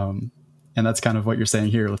 And that's kind of what you're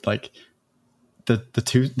saying here with like the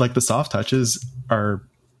 2, like the soft touches are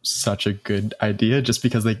such a good idea just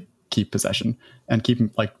because they keep possession, and keeping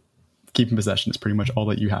possession is pretty much all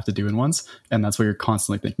that you have to do in ones, and that's what you're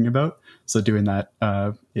constantly thinking about. So doing that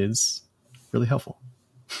is really helpful.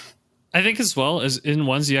 I think as well as in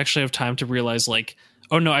ones, you actually have time to realize like,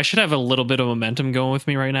 oh no, I should have a little bit of momentum going with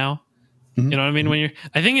me right now. You know what I mean?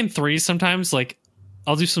 I think in threes, sometimes like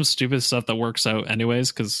I'll do some stupid stuff that works out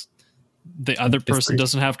anyways, because the other person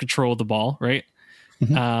doesn't have control of the ball. Right.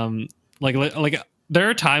 Like there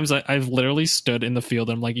are times I've literally stood in the field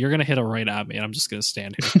and I'm like, you're going to hit a right at me, and I'm just going to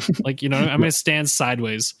stand here. Like, I'm going to stand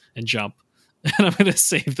sideways and jump, and I'm going to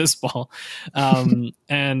save this ball. But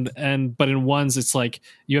in ones, it's like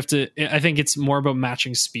you have to, I think it's more about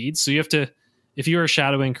matching speed. So you have to, if you are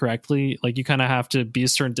shadowing correctly, like you kind of have to be a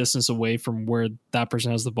certain distance away from where that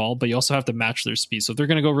person has the ball, but you also have to match their speed. So if they're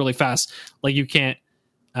going to go really fast, like you can't,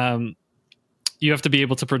 you have to be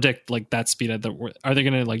able to predict like that speed. Are they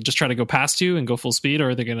going to like just try to go past you and go full speed, or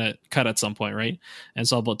are they going to cut at some point? Right. And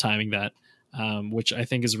it's all about timing that, which I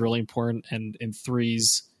think is really important. And in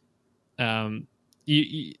threes,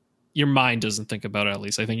 your mind doesn't think about it. At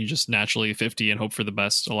least I think you just naturally 50 and hope for the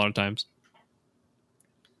best a lot of times.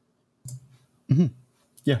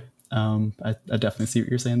 Yeah. I definitely see what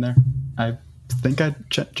you're saying there. I think I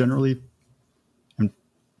generally,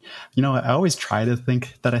 I always try to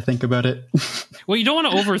think that I think about it. Well, you don't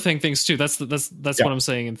want to overthink things too. That's what I'm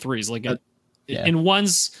saying in threes. Like in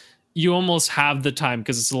ones, you almost have the time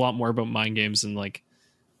because it's a lot more about mind games and like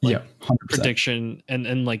 100%. Prediction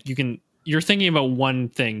and like you're thinking about one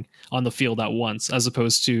thing on the field at once as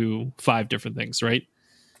opposed to 5 different things, right?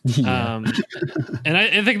 Yeah. And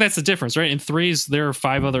I think that's the difference, right? In threes, there are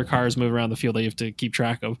 5 other cars moving around the field that you have to keep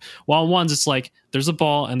track of. While in ones, it's like there's a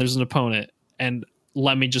ball and there's an opponent, and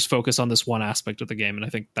let me just focus on this one aspect of the game, and I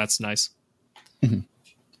think that's nice.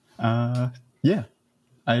 Yeah.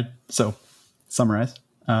 So summarize.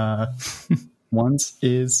 Ones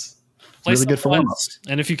is really good for warm-ups.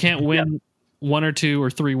 And if you can't win 1 or 2 or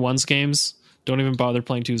 3 ones games, don't even bother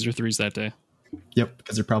playing 2s or 3s that day. Yep,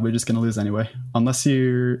 because you're probably just going to lose anyway. Unless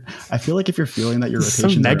I feel like if you're feeling that your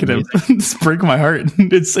rotations so negative. It's break my heart.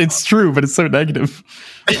 It's true, but it's so negative.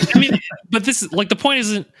 I mean, but this is like the point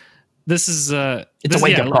isn't. This is it's a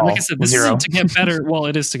wake up call. Like I said, this isn't to get better. Well,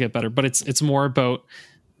 it is to get better, but it's more about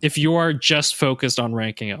if you are just focused on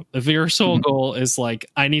ranking up. If your sole goal is like,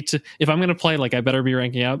 if I'm going to play, like I better be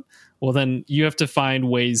ranking up. Well, then you have to find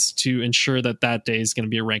ways to ensure that day is going to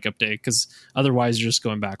be a rank up day, because otherwise you're just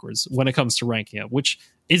going backwards when it comes to ranking up, which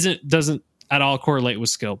doesn't at all correlate with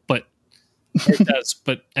skill, but it does.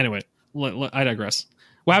 But anyway, I digress.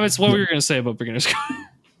 What were you going to say about beginner's corner?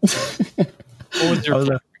 What was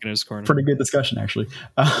your beginner's corner? Pretty good discussion, actually.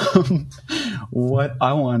 What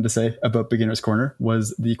I wanted to say about beginner's corner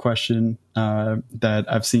was the question that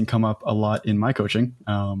I've seen come up a lot in my coaching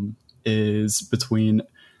is between.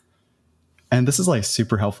 And this is like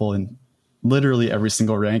super helpful in literally every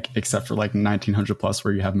single rank except for like 1900 plus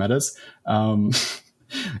where you have metas,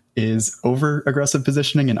 is over aggressive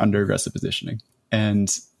positioning and under aggressive positioning,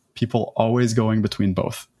 and people always going between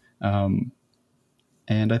both. And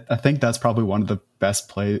I think that's probably one of the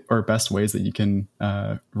best ways that you can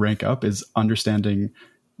rank up, is understanding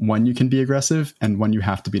when you can be aggressive and when you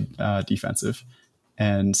have to be defensive.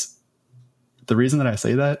 And the reason that I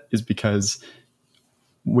say that is because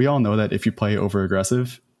we all know that if you play over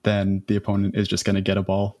aggressive, then the opponent is just going to get a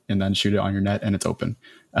ball and then shoot it on your net and it's open.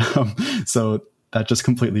 So that just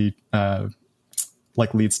completely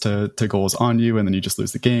leads to goals on you, and then you just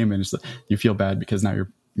lose the game, and you feel bad because now you're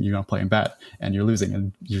not playing bad and you're losing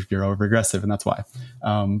and you're over aggressive, and that's why.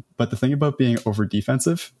 But the thing about being over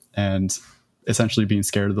defensive and essentially being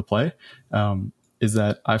scared of the play is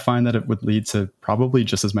that I find that it would lead to probably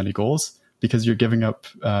just as many goals, because you're giving up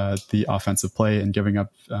the offensive play and giving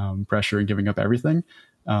up pressure and giving up everything.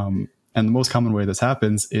 And the most common way this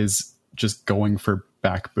happens is just going for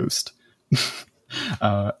back boost.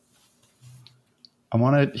 I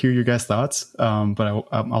want to hear your guys' thoughts, but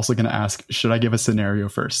I'm also going to ask, should I give a scenario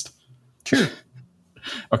first? Sure.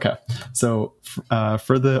 Okay. So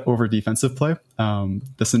for the over defensive play,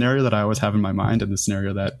 the scenario that I always have in my mind, and the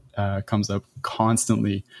scenario that comes up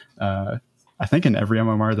constantly, I think in every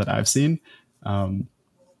MMR that I've seen,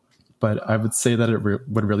 but I would say that it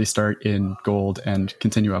would really start in gold and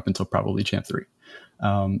continue up until probably champ 3,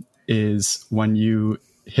 is when you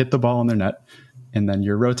hit the ball on their net, and then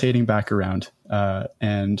you're rotating back around,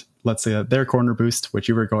 and let's say that their corner boost, which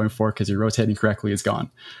you were going for because you're rotating correctly, is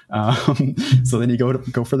gone. So then you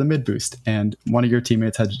go for the mid boost, and one of your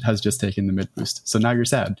teammates has just taken the mid boost. So now you're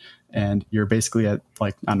sad, and you're basically at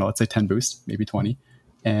let's say 10 boost, maybe 20.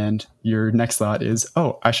 And your next thought is,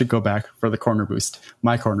 oh, I should go back for the corner boost,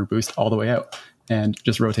 my corner boost all the way out, and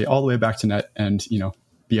just rotate all the way back to net and,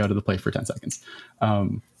 be out of the play for 10 seconds.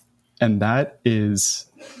 And that is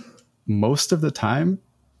most of the time,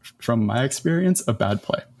 from my experience, a bad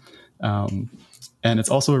play. And it's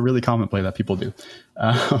also a really common play that people do.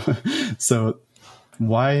 So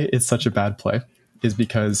why it's such a bad play is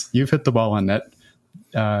because you've hit the ball on net,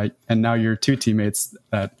 and now your two teammates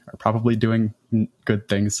that are probably doing good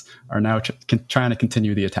things are now trying to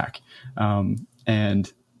continue the attack.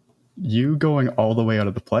 And you going all the way out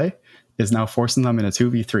of the play is now forcing them in a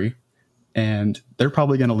 2v3, and they're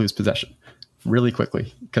probably going to lose possession really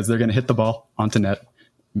quickly because they're going to hit the ball onto net,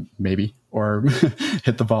 maybe, or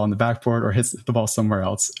hit the ball on the backboard, or hit the ball somewhere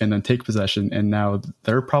else, and then take possession. And now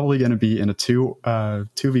they're probably going to be in a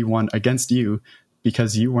 2v1 against you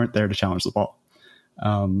because you weren't there to challenge the ball.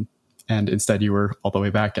 And instead you were all the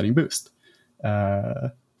way back getting boost.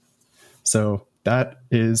 So that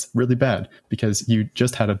is really bad because you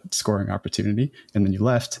just had a scoring opportunity, and then you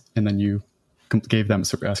left, and then you gave them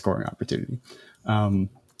a scoring opportunity.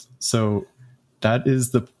 So that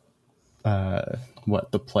is the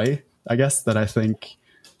play, I guess, that I think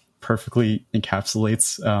perfectly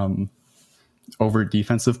encapsulates over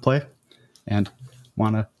defensive play, and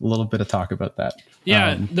want a little bit of talk about that.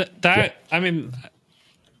 Yeah, I mean,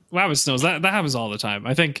 Wabbits knows that happens all the time.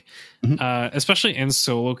 I think, especially in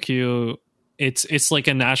solo queue, it's like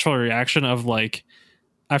a natural reaction of like,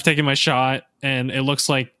 I've taken my shot and it looks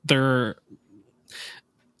like they're,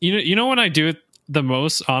 you know when I do it the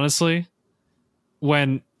most, honestly,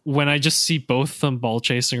 when I just see both of them ball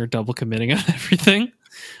chasing or double committing on everything.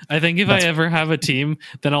 I think if I ever have a team,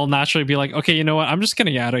 then I'll naturally be like, okay, you know what? I'm just going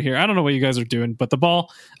to get out of here. I don't know what you guys are doing, but the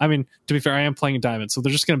ball, I mean, to be fair, I am playing diamond, so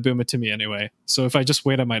they're just going to boom it to me anyway. So if I just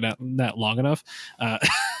wait on my net long enough, but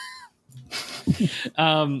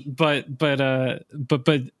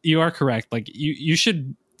you are correct. Like you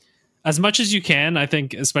should, as much as you can, I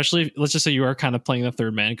think, especially, let's just say you are kind of playing the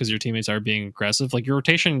third man because your teammates are being aggressive. Like your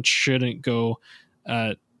rotation shouldn't go,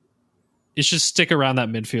 it should stick around that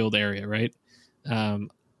midfield area, right?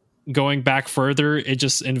 Going back further, it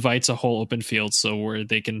just invites a whole open field, so where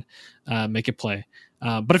they can make a play.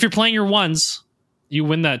 But if you're playing your ones, you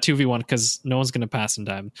win that 2v1 because no one's going to pass in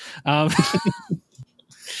diamond. Or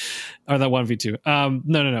that 1v2.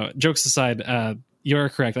 No. Jokes aside, you're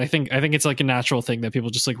correct. I think it's like a natural thing that people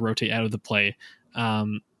just like rotate out of the play.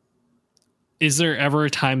 Is there ever a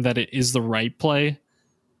time that it is the right play?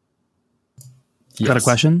 Is that a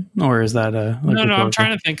question, or is that a no? I'm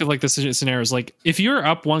trying to think of like the scenarios. Like if you're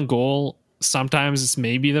up one goal, sometimes it's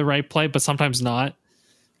maybe the right play, but sometimes not,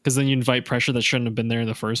 because then you invite pressure that shouldn't have been there in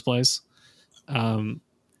the first place.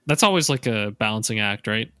 That's always like a balancing act,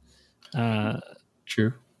 right?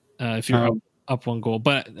 True. If you're up one goal,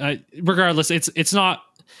 but regardless, it's not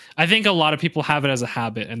I think a lot of people have it as a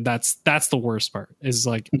habit, and that's the worst part. Is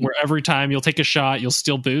like where every time you'll take a shot, you'll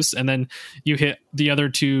steal boost, and then you hit the other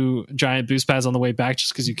two giant boost pads on the way back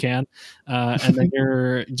just because you can, and then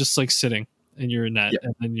you're just like sitting in your net,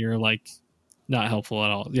 and then you're like not helpful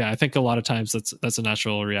at all. Yeah, I think a lot of times that's a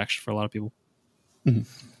natural reaction for a lot of people.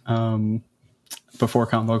 Before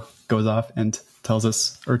Combo goes off and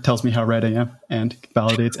tells me how right I am and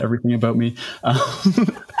validates everything about me,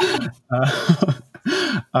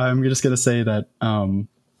 I'm just going to say that,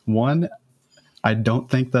 one, I don't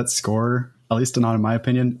think that score, at least not in my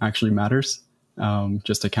opinion, actually matters.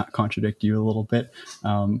 Just to contradict you a little bit.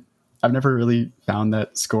 I've never really found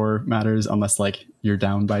that score matters unless like you're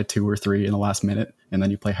down by 2 or 3 in the last minute and then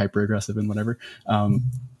you play hyper aggressive and whatever.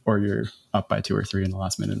 Or you're up by 2 or 3 in the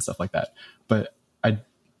last minute and stuff like that. But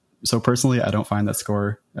so personally, I don't find that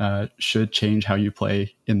score should change how you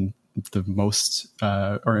play in the most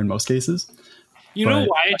or in most cases. You know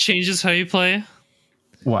why it changes how you play?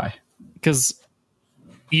 Why? Because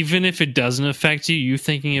even if it doesn't affect you, you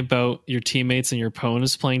thinking about your teammates and your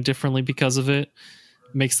opponents playing differently because of it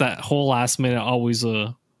makes that whole last minute always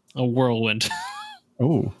a whirlwind.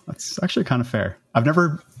 Oh, that's actually kind of fair.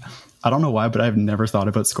 I don't know why, but I've never thought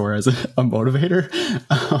about score as a motivator.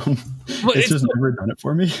 It's just never done it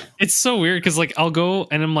for me. It's so weird because like I'll go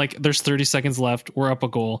and I'm like, there's 30 seconds left. We're up a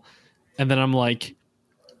goal. And then I'm like,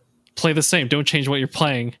 play the same. Don't change what you're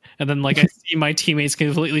playing. And then like I see my teammates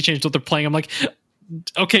completely change what they're playing. I'm like,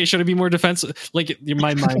 okay, should I be more defensive? Like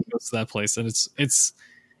my mind goes to that place, and it's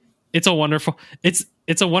a wonderful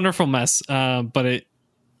mess. But it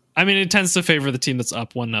tends to favor the team that's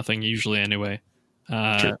up 1-0 usually anyway.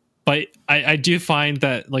 Sure. But I do find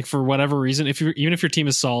that like for whatever reason, even if your team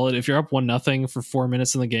is solid, if you're up 1-0 for 4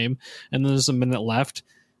 minutes in the game and then there's a minute left,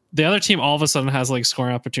 the other team all of a sudden has like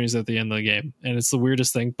scoring opportunities at the end of the game, and it's the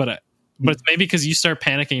weirdest thing. But it's maybe because you start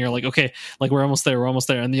panicking, you're like, okay, like we're almost there,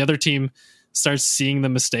 and the other team starts seeing the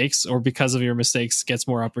mistakes, or because of your mistakes gets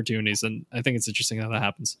more opportunities. And I think it's interesting how that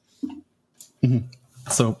happens. Mm-hmm.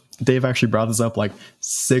 So Dave actually brought this up like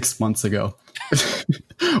 6 months ago,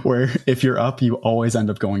 where if you're up, you always end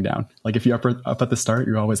up going down. Like if you're up at the start,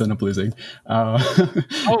 you always end up losing. And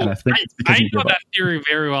I think I know that theory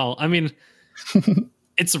very well. I mean,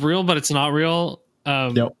 it's real, but it's not real.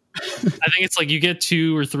 Yep. I think it's like you get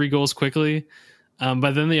 2 or 3 goals quickly,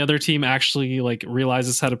 but then the other team actually like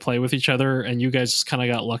realizes how to play with each other, and you guys just kind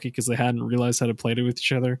of got lucky because they hadn't realized how to play with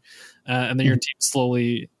each other, and then your team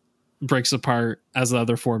slowly breaks apart as the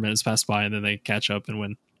other 4 minutes pass by, and then they catch up and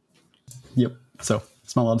win. Yep. So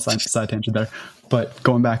small little side tangent there, but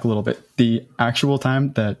going back a little bit, the actual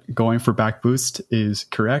time that going for back boost is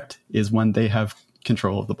correct is when they have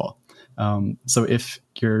control of the ball. So if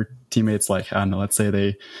your teammates, like, I don't know, let's say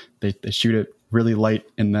they shoot it really light,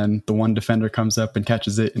 and then the one defender comes up and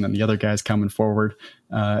catches it, and then the other guy's coming forward,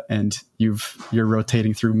 and you're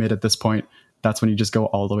rotating through mid at this point, that's when you just go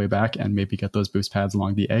all the way back and maybe get those boost pads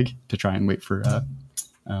along the egg to try and wait for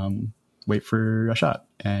a shot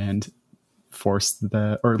and force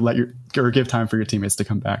give time for your teammates to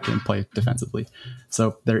come back and play defensively.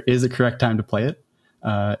 So there is a correct time to play it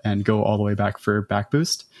and go all the way back for back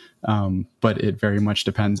boost. But it very much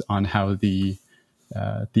depends on how the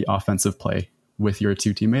offensive play with your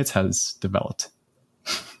two teammates has developed.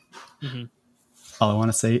 Mm-hmm. All I want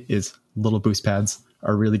to say is little boost pads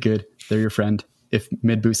are really good. They're your friend. If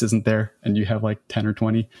mid boost isn't there and you have like 10 or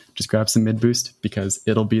 20, just grab some mid boost because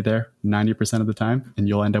it'll be there 90% of the time and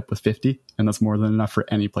you'll end up with 50. And that's more than enough for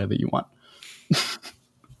any play that you want.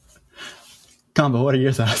 Combo, what are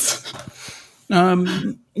your thoughts?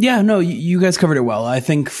 Yeah, no, you guys covered it well. I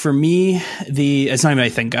think for me, it's not even I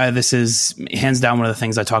think, this is hands down one of the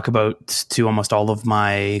things I talk about to almost all of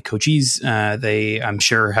my coaches. They, I'm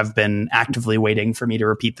sure, have been actively waiting for me to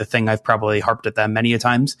repeat the thing. I've probably harped at them many a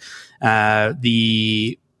times.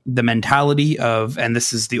 The mentality of, and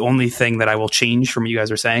this is the only thing that I will change from what you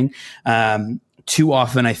guys are saying. Too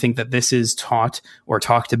often, I think that this is taught or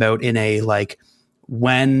talked about in a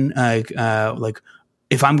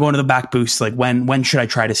if I'm going to the back boost, like when should I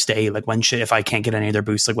try to stay? Like if I can't get any other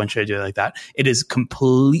boosts, like when should I do it like that? It is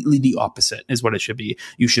completely the opposite is what it should be.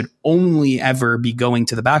 You should only ever be going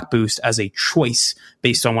to the back boost as a choice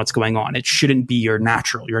based on what's going on. It shouldn't be your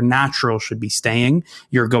natural. Your natural should be staying.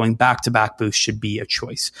 Your going back to back boost should be a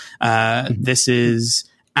choice. This is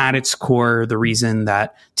at its core, the reason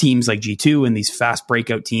that teams like G2 and these fast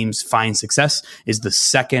breakout teams find success is the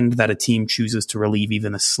second that a team chooses to relieve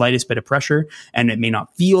even the slightest bit of pressure, and it may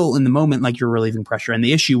not feel in the moment like you're relieving pressure. And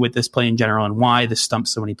the issue with this play in general and why this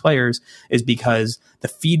stumps so many players is because the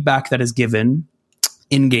feedback that is given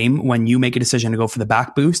in game when you make a decision to go for the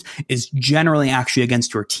back boost is generally actually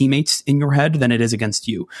against your teammates in your head than it is against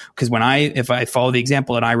you. Because if I follow the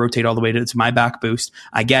example and I rotate all the way to my back boost,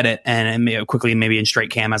 I get it, and quickly maybe in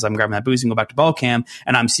straight cam as I'm grabbing that boost and go back to ball cam,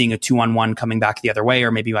 and I'm seeing a 2-on-1 coming back the other way,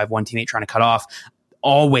 or maybe I have one teammate trying to cut off.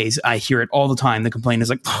 Always, I hear it all the time. The complaint is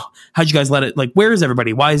like, oh, how'd you guys let it? Like, where is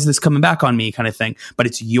everybody? Why is this coming back on me? Kind of thing. But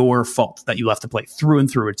it's your fault that you left the play through and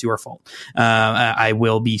through. It's your fault. I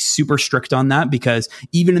will be super strict on that, because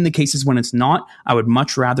even in the cases when it's not, I would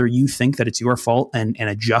much rather you think that it's your fault and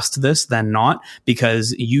adjust this than not,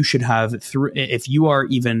 because you should have if you are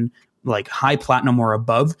even like high platinum or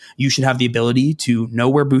above, you should have the ability to know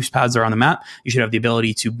where boost pads are on the map. You should have the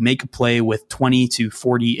ability to make a play with 20 to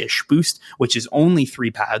 40-ish boost, which is only 3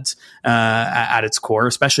 pads at its core,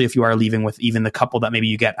 especially if you are leaving with even the couple that maybe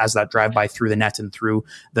you get as that drive-by through the net and through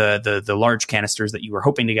the large canisters that you were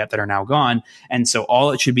hoping to get that are now gone. And so all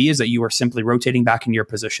it should be is that you are simply rotating back into your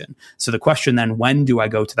position. So the question then, when do I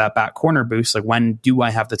go to that back corner boost? Like, when do I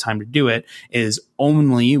have the time to do it? Is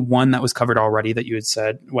only one that was covered already that you had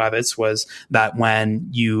said, Wabbits, was that when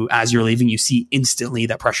as you're leaving, you see instantly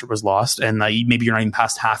that pressure was lost, and maybe you're not even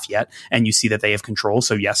past half yet, and you see that they have control.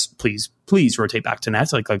 So yes, please rotate back to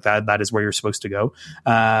net. Like that is where you're supposed to go.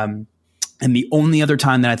 And the only other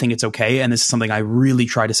time that I think it's okay, and this is something I really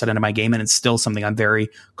try to set into my game, and it's still something I'm very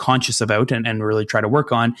conscious about and really try to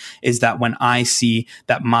work on, is that when I see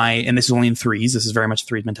that and this is only in threes, this is very much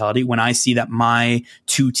threes mentality, when I see that my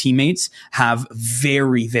 2 teammates have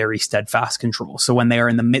very, very steadfast control. So when they are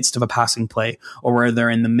in the midst of a passing play, or where they're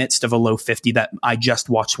in the midst of a low 50 that I just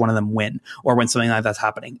watched one of them win, or when something like that's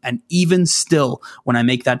happening. And even still, when I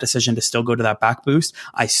make that decision to still go to that back boost,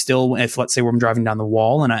 I still, if let's say I'm driving down the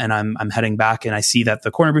wall and I'm heading back and I see that the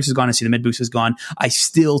corner boost is gone, I see the mid boost is gone, I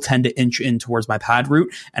still tend to inch in towards my pad route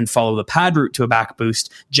and follow the pad route to a back boost,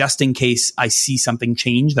 just in case I see something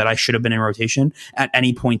change that I should have been in rotation at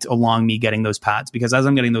any point along me getting those pads. Because as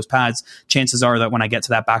I'm getting those pads, chances are that when I get to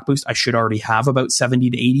that back boost, I should already have about 70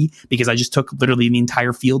 to 80, because I just took literally the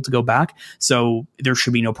entire field to go back. So there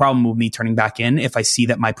should be no problem with me turning back in if I see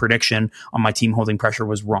that my prediction on my team holding pressure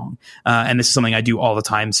was wrong. And this is something I do all the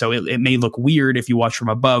time. So it may look weird if you watch from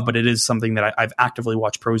above, but it is something that I've actively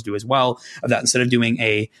watched pros do as well, of that instead of doing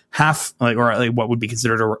a half, or what would be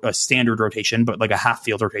considered a standard rotation, but like a half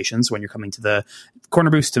field rotation. So when you're coming to the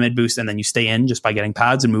corner boost to mid boost, and then you stay in just by getting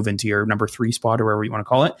pads and move into your number 3 spot or wherever you want to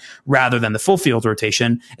call it, rather than the full field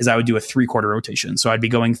rotation, is I would do a 3/4 rotation. So I'd be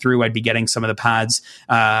going through, I'd be getting some of the pads.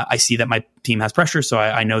 I see that my team has pressure, so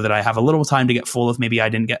I know that I have a little time to get full if maybe I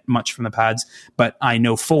didn't get much from the pads, but I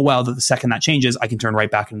know full well that the second that changes, I can turn right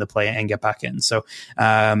back into the play and get back in. So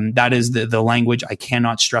that is the language I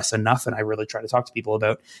cannot stress enough, and I really try to talk to people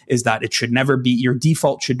about, is that it should never be, your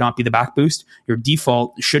default should not be the back boost. Your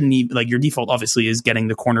default shouldn't even, like, your default obviously is getting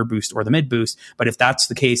the corner boost or the mid boost, but if that's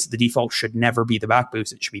the case, the default should never be the back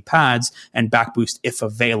boost. It should be pads and back boost if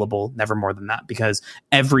available, never more than that, because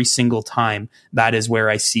every single time that is where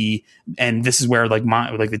I see, and this is where like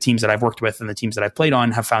the teams that I've worked with and the teams that I've played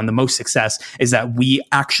on have found the most success, is that we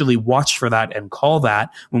actually watch for that and call that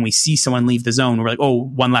when we see someone leave the zone. We're like, oh,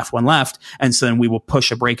 one left. And so then we will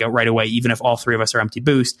push a breakout right away, even if all 3 of us are empty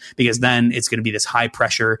boost, because then it's going to be this high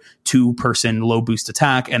pressure 2-person low boost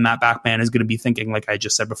attack. And that back man is going to be thinking, like I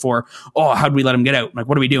just said before, oh, how'd we let him get out? Like,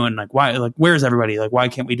 what are we doing? Like, why, like, where's everybody? Like, why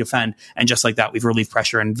can't we defend? And just like that, we've relieved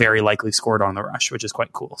pressure and very likely scored on the rush, which is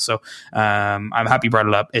quite cool. So I'm happy you brought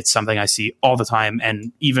it up. It's something I see all the time,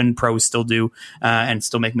 and even pros still do and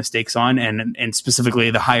still make mistakes on. And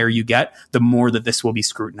specifically, the higher you get, the more that this will be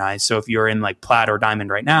scrutinized. So if you're in like plat or diamond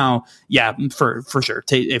right now, yeah, for sure.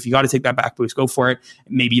 If you got to take that back boost, go for it.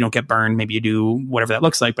 Maybe you don't get burned. Maybe you do, whatever that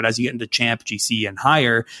looks like. But as you get into champ, GC, and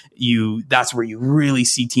higher, that's where you really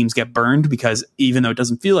see teams get burned, because even though it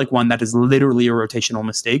doesn't feel like one, that is literally a rotational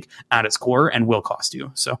mistake at its core and will cost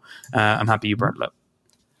you. So I'm happy you brought it up.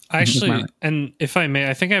 Actually, and if I may,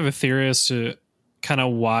 I think I have a theory as to kind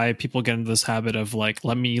of why people get into this habit of like,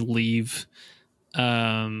 let me leave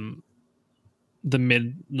the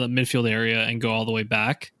midfield area and go all the way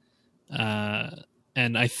back.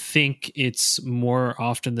 And I think it's more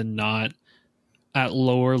often than not at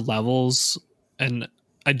lower levels. And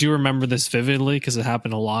I do remember this vividly because it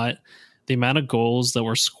happened a lot. The amount of goals that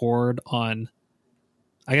were scored on,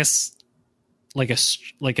 I guess, like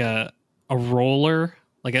a roller,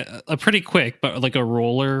 like a pretty quick, but like a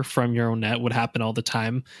roller from your own net would happen all the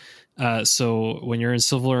time. So when you're in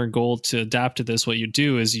silver and gold, to adapt to this, what you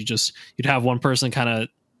do is you'd have one person kind of,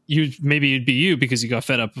 maybe it'd be you because you got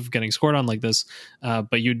fed up of getting scored on like this,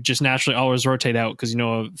 but you'd just naturally always rotate out because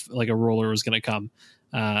like a roller was going to come.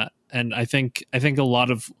 And I think a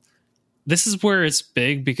lot of this is where it's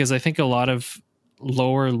big, because I think a lot of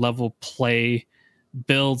lower level play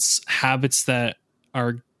builds habits that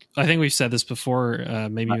are, I think we've said this before,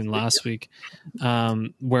 maybe even last week,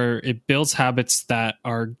 where it builds habits that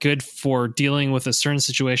are good for dealing with a certain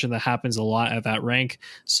situation that happens a lot at that rank.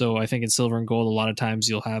 So I think in silver and gold, a lot of times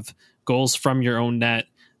you'll have goals from your own net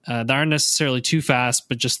that aren't necessarily too fast,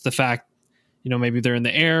 but just the fact, maybe they're in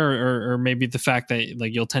the air, or maybe the fact that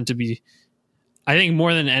like you'll tend to be, I think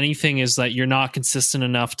more than anything is that you're not consistent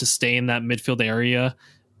enough to stay in that midfield area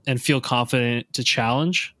and feel confident to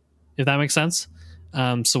challenge, if that makes sense.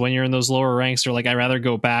 So when you're in those lower ranks, you're like, I'd rather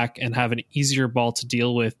go back and have an easier ball to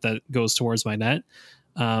deal with that goes towards my net.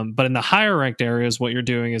 But in the higher ranked areas, what you're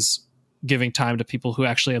doing is giving time to people who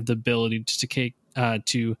actually have the ability to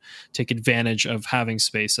take advantage of having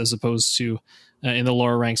space, as opposed to in the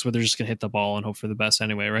lower ranks where they're just going to hit the ball and hope for the best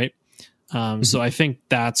anyway, right? So I think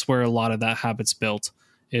that's where a lot of that habit's built,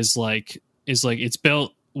 is like it's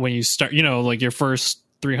built when you start, like your first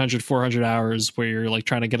 300, 400 hours where you're like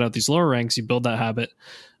trying to get out these lower ranks, you build that habit.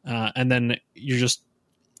 And then you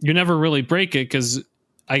never really break it, because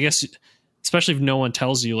I guess, especially if no one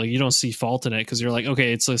tells you, like you don't see fault in it, because you're like,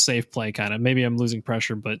 okay, it's a safe play kind of. Maybe I'm losing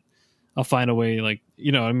pressure, but I'll find a way, like,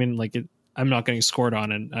 like I'm not getting scored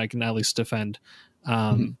on and I can at least defend.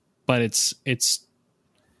 But it's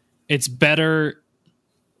better.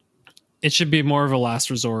 It should be more of a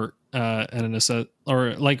last resort, and an asset,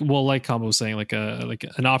 or like Combo was saying, like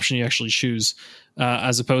an option you actually choose,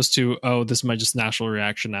 as opposed to, oh, this is my just natural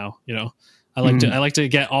reaction now. I like to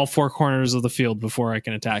get all four corners of the field before I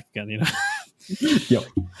can attack again. Yep.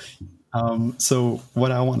 So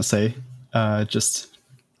what I want to say, just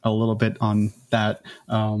a little bit on that,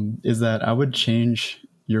 is that I would change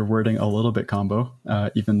your wording a little bit, Combo,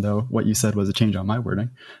 even though what you said was a change on my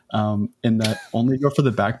wording, in that only go for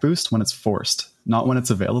the back boost when it's forced, not when it's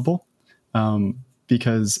available,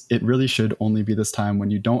 because it really should only be this time when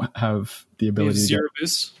you don't have the ability to zero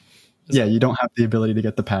boost. You don't have the ability to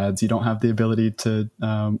get the pads. You don't have the ability to,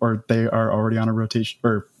 or they are already on a rotation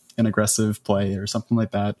or an aggressive play or something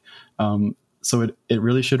like that. So it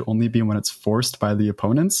really should only be when it's forced by the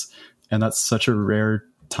opponents, and that's such a rare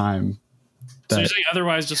time. So you're saying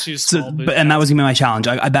otherwise just use small boost. And that was gonna be my challenge.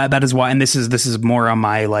 That is why, and this is more on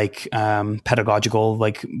my like pedagogical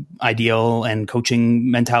like ideal and coaching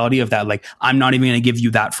mentality of that. Like, I'm not even going to give you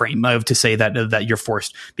that frame of to say that you're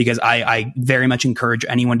forced, because I very much encourage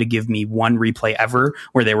anyone to give me one replay ever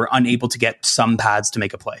where they were unable to get some pads to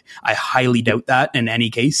make a play. I highly doubt that in any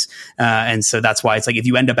case, and so that's why it's like, if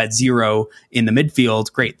you end up at 0 in the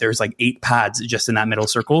midfield, great. There's like 8 pads just in that middle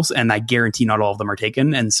circles, and I guarantee not all of them are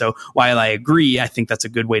taken. And so while I agree, I think that's a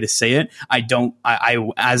good way to say it. I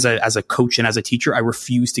as a coach and as a teacher, I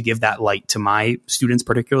refuse to give that light to my students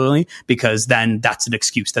particularly, because then that's an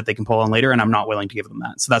excuse that they can pull on later, and I'm not willing to give them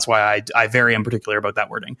that. So that's why I very am particular about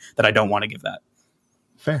that wording, that I don't want to give that.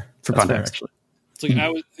 Fair. For that's context. fair,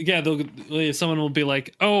 actually. It's like, someone will be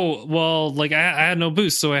like, oh, well, like I had no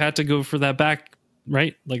boost, so I had to go for that back,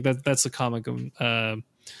 right? Like that's a comic, I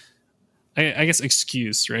guess,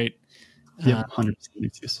 excuse, right? Yeah, 100%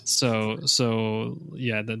 excuse. So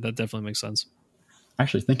yeah, that definitely makes sense.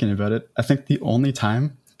 Actually, thinking about it, I think the only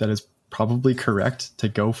time that is probably correct to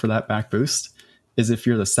go for that back boost is if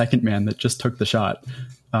you're the second man that just took the shot,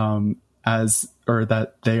 or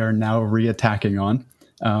that they are now re-attacking on,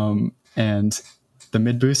 and the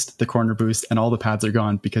mid boost, the corner boost, and all the pads are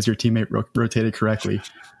gone because your teammate rotated correctly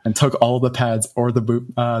and took all the pads or the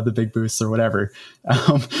big boosts or whatever.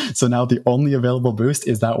 So now the only available boost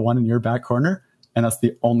is that one in your back corner. And that's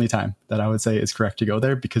the only time that I would say is correct to go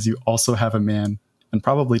there, because you also have a man, and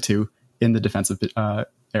probably 2, in the defensive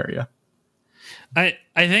area. I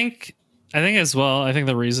think as well, I think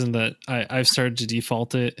the reason that I've started to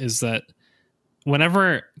default it is that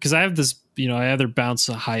whenever, because I have this, I either bounce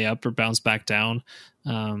high up or bounce back down.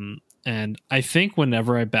 And I think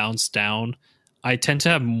whenever I bounce down, I tend to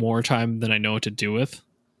have more time than I know what to do with,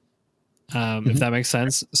 if that makes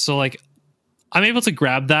sense. So like, I'm able to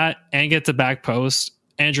grab that and get the back post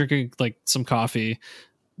and drink like some coffee,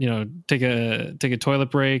 take a toilet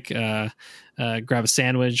break, grab a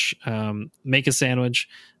sandwich, make a sandwich,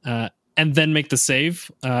 and then make the save.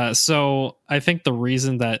 So I think the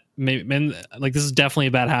reason that this is definitely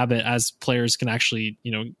a bad habit, as players can actually,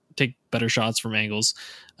 take better shots from angles.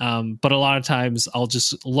 But a lot of times I'll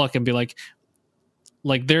just look and be like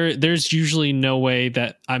there's usually no way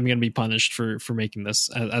that I'm going to be punished for making this.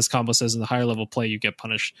 As Combo says, in the higher level play, you get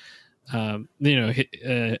punished. When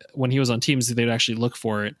he was on teams, they'd actually look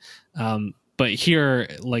for it. But here,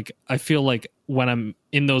 like, I feel like when I'm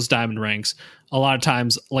in those diamond ranks, a lot of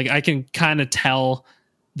times, like, I can kind of tell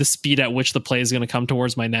the speed at which the play is going to come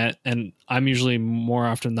towards my net, and I'm usually more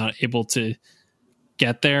often not able to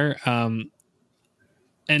get there.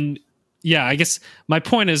 And yeah, I guess my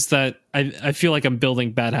point is that I feel like I'm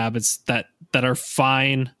building bad habits that are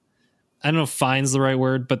fine. I don't know if fine's the right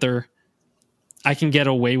word, but I can get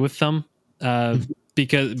away with them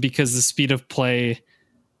because the speed of play,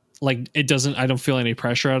 like I don't feel any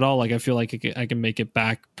pressure at all. Like I feel like I can make it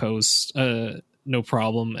back post no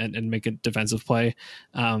problem and make a defensive play.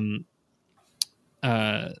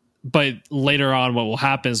 But later on, what will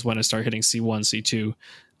happen is when I start hitting C1,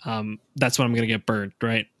 C2, that's when I'm going to get burned,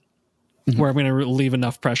 right? Mm-hmm. Where I'm going to relieve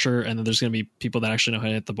enough pressure, and then there's going to be people that actually know how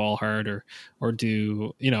to hit the ball hard, or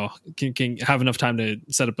do, can have enough time to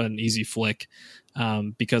set up an easy flick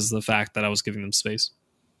because of the fact that I was giving them space.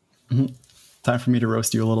 Mm-hmm. Time for me to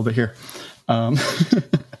roast you a little bit here.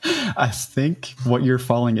 I think what you're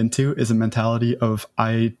falling into is a mentality of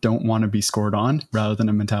I don't want to be scored on rather than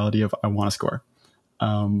a mentality of I want to score,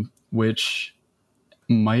 which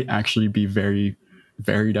might actually be very,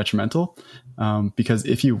 very detrimental. Because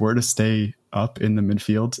if you were to stay up in the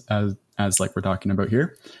midfield as like we're talking about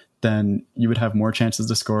here, then you would have more chances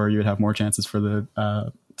to score. You would have more chances for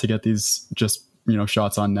to get these just,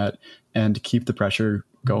 shots on net and keep the pressure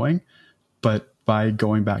going. But by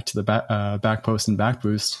going back to the back post and back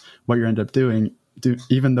boost, what you end up doing,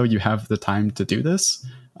 even though you have the time to do this,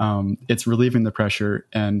 it's relieving the pressure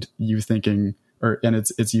and you thinking, and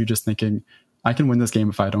it's you just thinking, I can win this game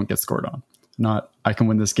if I don't get scored on. Not I can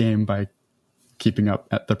win this game by keeping up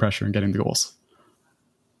at the pressure and getting the goals.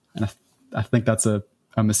 And I think that's a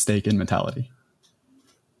mistake in mentality.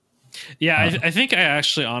 Yeah, I think I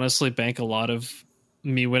actually honestly bank a lot of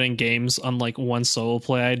me winning games on like one solo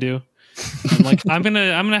play I do. I'm like, I'm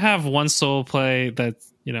gonna have one solo play that,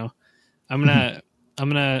 I'm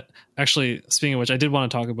gonna actually, speaking of which, I did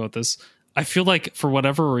want to talk about this. I feel like for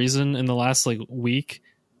whatever reason in the last like week,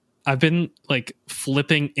 I've been like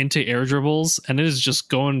flipping into air dribbles and it is just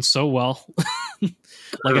going so well.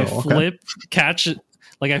 Like I flip, catch it.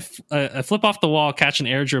 Like I flip off the wall, catch an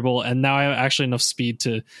air dribble, and now I have actually enough speed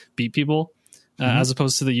to beat people, as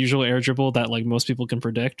opposed to the usual air dribble that like most people can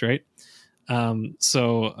predict, right? I'll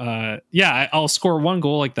score one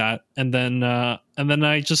goal like that, and then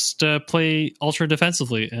I just play ultra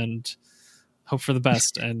defensively and hope for the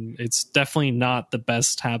best. And it's definitely not the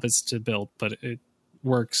best habits to build, but it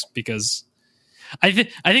works because I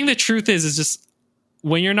think the truth is just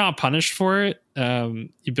when you're not punished for it,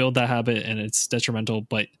 you build that habit and it's detrimental.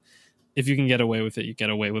 But if you can get away with it, you get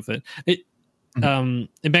away with it. It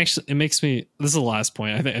makes me. This is the last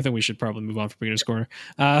point. I think we should probably move on from Beginner's Corner.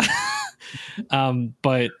 But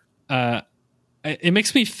it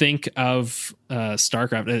makes me think of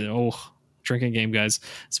StarCraft. Drinking game, guys.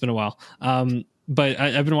 It's been a while. But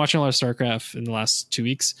I've been watching a lot of StarCraft in the last 2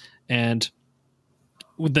 weeks, and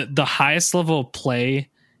the highest level of play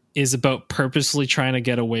is about purposely trying to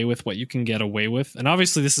get away with what you can get away with. And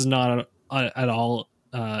obviously this is not at all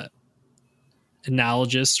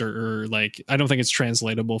analogous or like, I don't think it's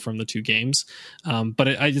translatable from the two games. But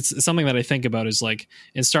it's something that I think about is like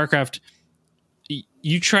in StarCraft,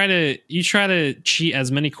 you try to cheat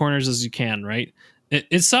as many corners as you can, right?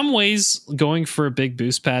 In some ways, going for a big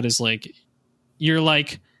boost pad is like, you're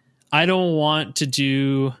like, I don't want to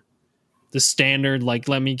do the standard, like,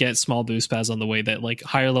 let me get small boost pads on the way that like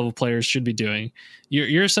higher level players should be doing.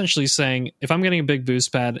 You're essentially saying, if I'm getting a big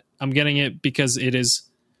boost pad, I'm getting it because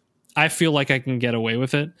I feel like I can get away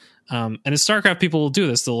with it. And in StarCraft, people will do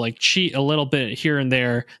this. They'll like cheat a little bit here and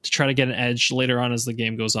there to try to get an edge later on as the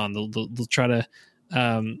game goes on. They'll try to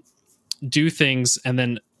do things, and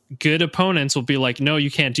then good opponents will be like, no,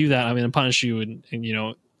 you can't do that. I'm going to punish you and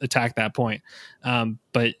attack that point.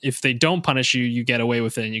 But if they don't punish you, you get away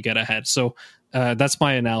with it and you get ahead. So that's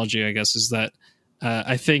my analogy, I guess, is that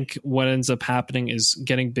I think what ends up happening is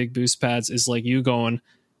getting big boost pads is like you going,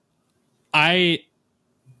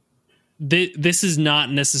 this is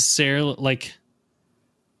not necessarily like,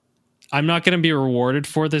 I'm not going to be rewarded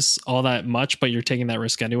for this all that much, but you're taking that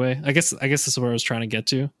risk anyway. I guess this is where I was trying to get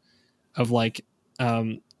to, of like,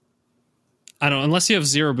 I don't know, unless you have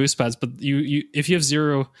zero boost pads, but if you have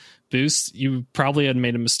zero boosts, you probably had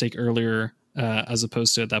made a mistake earlier as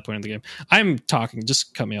opposed to at that point in the game. I'm talking,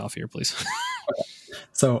 just cut me off here, please. Okay.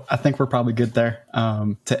 So I think we're probably good there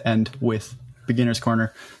to end with Beginner's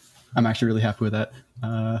Corner. I'm actually really happy with that.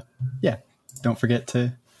 Don't forget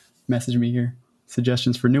to message me your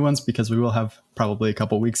suggestions for new ones, because we will have probably a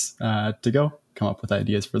couple weeks to go, come up with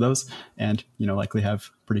ideas for those, and likely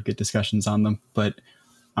have pretty good discussions on them. But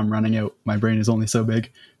I'm running out. My brain is only so big.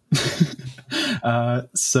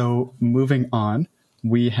 So moving on,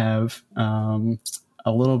 we have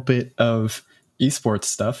a little bit of esports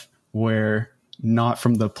stuff where not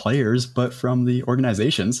from the players, but from the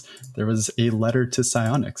organizations, there was a letter to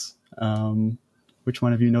Psyonix. Which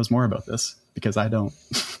one of you knows more about this? Because I don't.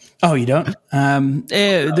 Oh, you don't?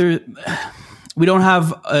 We don't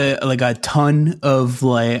have a ton of,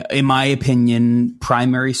 like, in my opinion,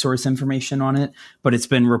 primary source information on it, but it's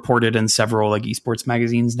been reported in several like esports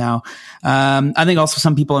magazines now. I think also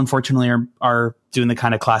some people unfortunately are doing the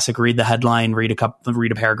kind of classic read the headline, read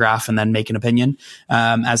a paragraph, and then make an opinion.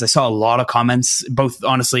 As I saw a lot of comments, both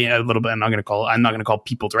honestly a little bit. I'm not going to call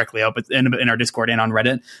people directly out, but in our Discord and on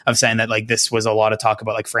Reddit, of saying that like this was a lot of talk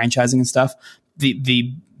about like franchising and stuff.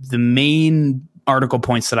 The main article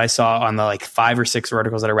points that I saw on the like 5 or 6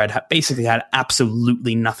 articles that I read basically had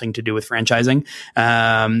absolutely nothing to do with franchising.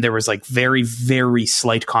 There was like very, very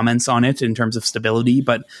slight comments on it in terms of stability,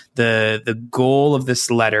 but the goal of this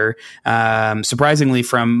letter, surprisingly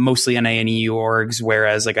from mostly NA and EU orgs,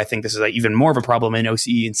 whereas like I think this is like even more of a problem in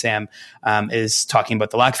OCE and SAM, is talking about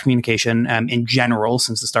the lack of communication in general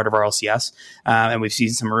since the start of our LCS. And we've seen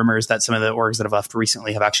some rumors that some of the orgs that have left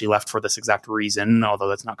recently have actually left for this exact reason, although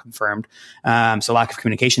that's not confirmed. So lack of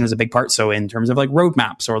communication is a big part. So in terms of like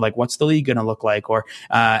roadmaps or like what's the league going to look like, or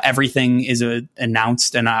everything is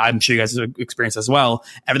announced, and I'm sure you guys have experienced as well,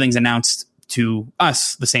 everything's announced to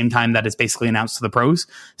us the same time that it's basically announced to the pros.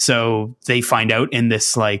 So they find out in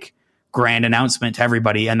this like grand announcement to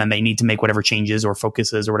everybody, and then they need to make whatever changes or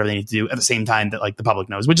focuses or whatever they need to do at the same time that like the public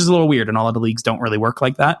knows, which is a little weird, and a lot of leagues don't really work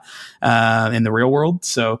like that in the real world.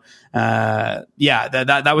 So that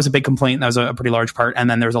was a big complaint. That was a pretty large part. And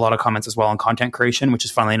then there's a lot of comments as well on content creation, which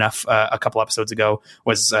is funnily enough a couple episodes ago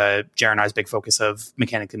was Jared and I's big focus of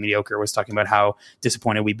Mechanically Mediocre, was talking about how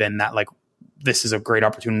disappointed we've been that like this is a great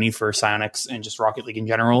opportunity for Psyonix and just Rocket League in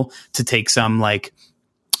general to take some like,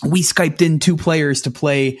 we Skyped in 2 players to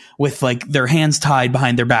play with like their hands tied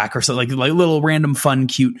behind their back or so, like little random fun,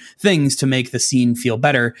 cute things to make the scene feel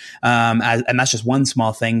better. And that's just one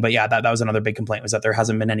small thing. But yeah, that was another big complaint, was that there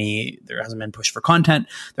hasn't been push for content.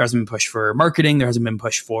 There hasn't been push for marketing. There hasn't been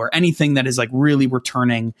push for anything that is like really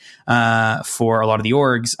returning for a lot of the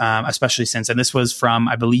orgs, especially since, and this was from,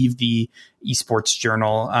 I believe, the Esports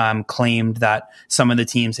Journal claimed that some of the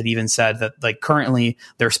teams had even said that like currently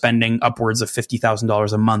they're spending upwards of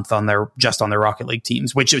 $50,000 a month on their Rocket League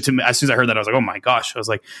teams, which as soon as I heard that, I was like, oh my gosh. I was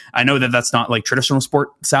like, I know that that's not like traditional sport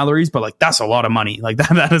salaries, but like that's a lot of money. Like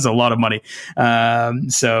that is a lot of money.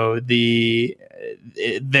 So they're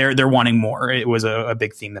wanting more. It was a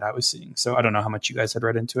big theme that I was seeing. So I don't know how much you guys had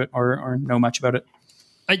read into it or know much about it,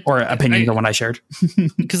 or opinions on what I shared.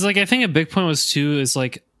 Because like I think a big point was too is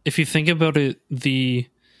like, if you think about it, the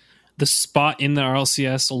spot in the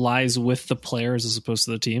RLCS lies with the players as opposed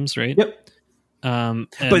to the teams, right? Yep.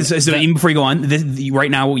 But so even before you go on, right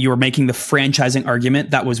now you were making the franchising argument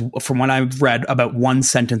that was, from what I've read, about one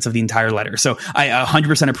sentence of the entire letter. So I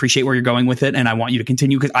 100% appreciate where you're going with it, and I want you to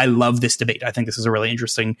continue because I love this debate. I think this is a really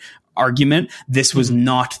interesting argument. This was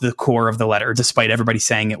not the core of the letter, despite everybody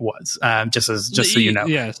saying it was. Just so you know.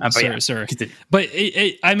 Yeah. Sorry. Continue. But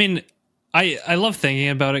I mean, I love thinking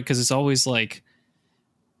about it because it's always like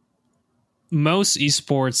most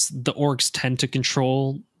esports, the orgs tend to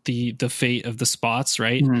control the fate of the spots,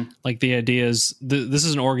 right? Mm-hmm. Like the idea is this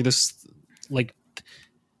is an org, this like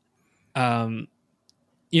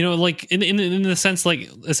like in the sense like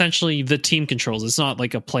essentially the team controls. It's not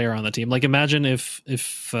like a player on the team. Like imagine if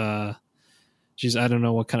geez, I don't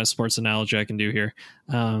know what kind of sports analogy I can do here.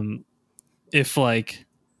 If like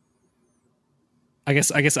I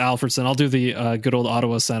guess Alfredson, I'll do the good old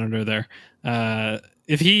Ottawa Senator there.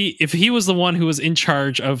 If he was the one who was in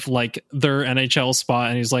charge of like their NHL spot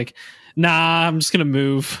and he's like, nah, I'm just going to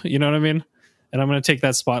move, you know what I mean? And I'm going to take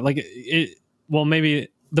that spot. Like maybe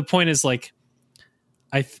the point is like,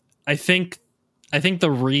 I think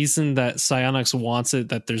the reason that Psyonix wants it,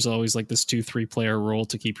 that there's always like this 2-3 player role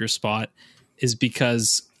to keep your spot, is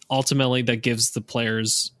because ultimately that gives the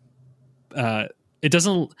players, it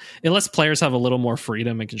lets players have a little more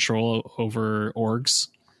freedom and control over orgs,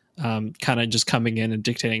 kind of just coming in and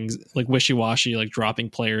dictating like wishy-washy, like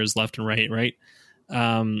dropping players left and right.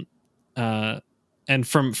 And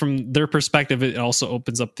from their perspective, it also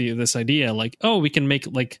opens up this idea like, oh, we can make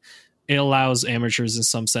like, it allows amateurs in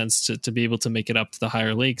some sense to be able to make it up to the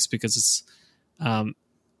higher leagues, because it's,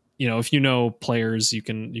 if you know players, you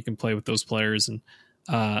can play with those players, and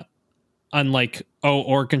unlike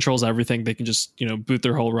org controls everything, they can just boot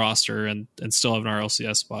their whole roster and still have an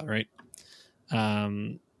RLCS spot, right?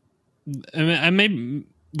 And maybe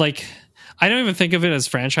like I don't even think of it as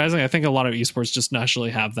franchising. I think a lot of esports just naturally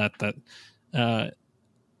have that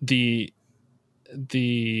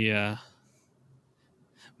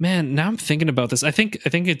Man, now I'm thinking about this. I think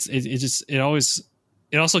it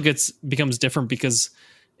also becomes different because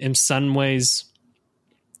in some ways,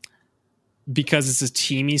 because it's a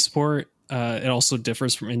team esport, it also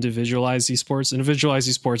differs from individualized esports. Individualized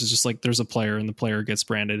esports is just like there's a player and the player gets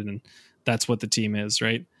branded and that's what the team is,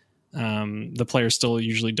 right? The player still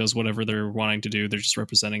usually does whatever they're wanting to do. They're just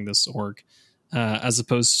representing this org, as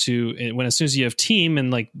opposed to when as soon as you have team and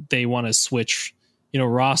like they want to switch,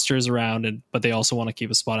 rosters around, but they also want to keep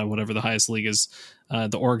a spot on whatever the highest league is.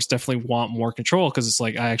 The orgs definitely want more control because it's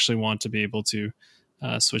like I actually want to be able to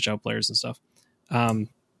switch out players and stuff.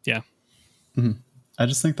 Yeah. Mm-hmm. I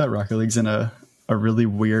just think that Rocket League's in a really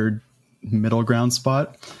weird middle ground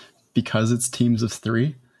spot because it's teams of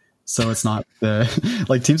 3. So it's not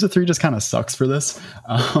like teams of 3 just kind of sucks for this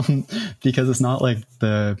because it's not like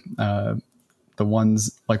the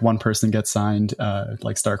ones like one person gets signed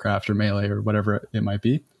like StarCraft or Melee or whatever it might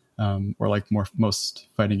be, or like most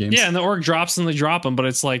fighting games. Yeah, and the org drops and they drop them, but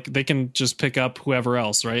it's like they can just pick up whoever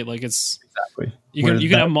else, right? Like it's exactly you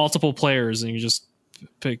can have multiple players and you just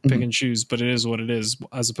pick and choose, but it is what it is,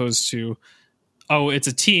 as opposed to it's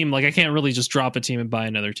a team. Like I can't really just drop a team and buy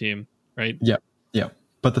another team, right? Yeah.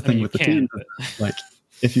 But the thing with the team, like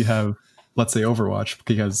if you have, let's say Overwatch,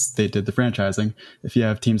 because they did the franchising, if you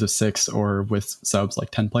have teams of 6 or with subs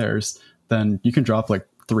like 10 players, then you can drop like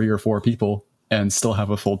 3 or 4 people and still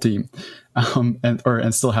have a full team,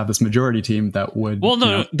 and still have this majority team that would. Well,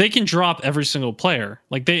 no, they can drop every single player,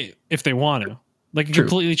 like if they want to. Like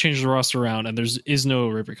completely change the roster around, and is no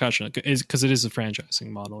repercussion because it is a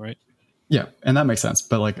franchising model, right? Yeah, and that makes sense.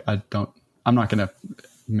 But like, I'm not going to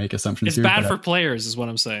make assumptions. It's bad for players, is what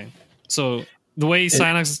I'm saying. So the way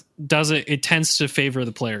Psyonix does it tends to favor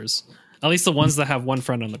the players, at least the ones that have one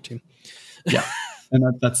friend on their team. Yeah, and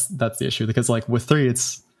that's the issue because like with 3,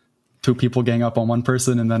 it's 2 people gang up on one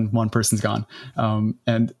person and then one person's gone.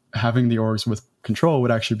 And having the orgs with control would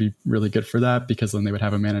actually be really good for that because then they would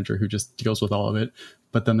have a manager who just deals with all of it.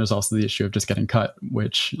 But then there's also the issue of just getting cut,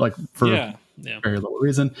 which like for very little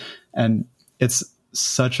reason. And it's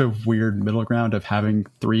such a weird middle ground of having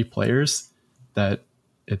 3 players that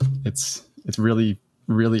it's really,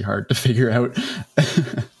 really hard to figure out.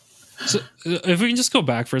 So if we can just go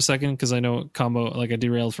back for a second, because I know Combo, like I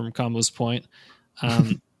derailed from Combo's point.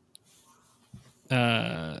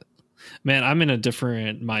 Man, I'm in a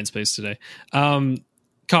different mind space today.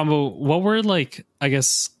 Combo, what were like, I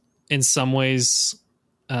guess in some ways,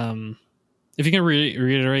 if you can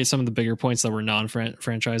reiterate some of the bigger points that were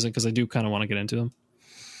non-franchising, because I do kind of want to get into them.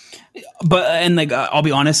 But and like I'll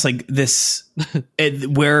be honest, like this,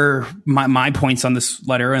 where my points on this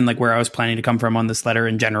letter and like where I was planning to come from on this letter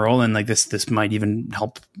in general, and like this might even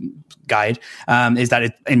help guide, is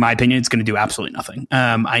that in my opinion, it's going to do absolutely nothing.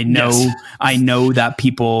 I know that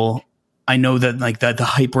people. I know that like the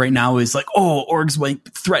hype right now is like, orgs might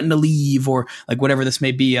threaten to leave or like whatever this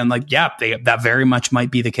may be. I'm like, yeah, that very much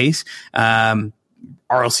might be the case.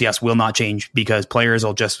 RLCS will not change because players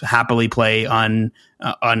will just happily play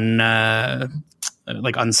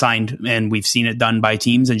unsigned, and we've seen it done by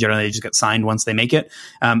teams, and generally they just get signed once they make it.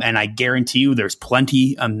 And I guarantee you there's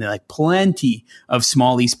plenty of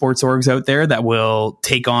small esports orgs out there that will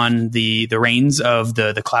take on the reins of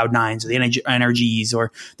the Cloud9s or the NRGs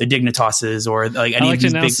or the Dignitoses or like any of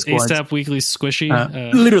these big squads. ASAP Weekly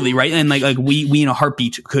Squishy. Literally, right? And like we in a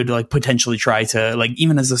heartbeat could like potentially try to like,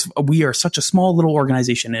 even as we are such a small little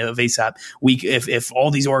organization of ASAP, if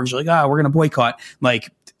all these orgs are like, we're going to boycott, like,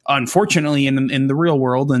 unfortunately, in the real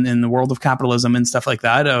world and in the world of capitalism and stuff like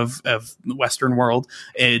that of the Western world,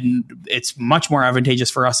 it's much more advantageous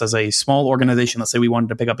for us as a small organization. Let's say we wanted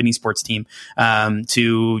to pick up an esports team,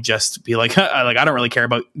 to just be like, I don't really care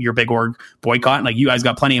about your big org boycott. Like, you guys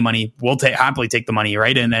got plenty of money. We'll happily take the money,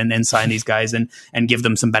 right? And sign these guys and give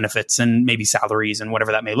them some benefits and maybe salaries and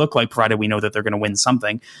whatever that may look like, provided we know that they're going to win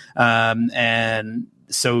something. And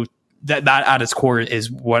so that at its core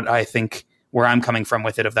is what I think, where I'm coming from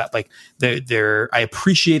with it, of that, like I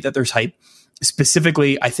appreciate that there's hype.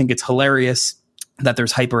 Specifically, I think it's hilarious that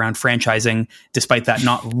there's hype around franchising, despite that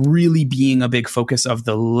not really being a big focus of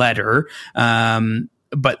the letter.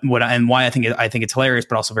 But why I think it's hilarious,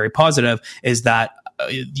 but also very positive, is that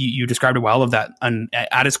you described it well, of that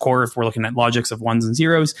at its core, if we're looking at logics of ones and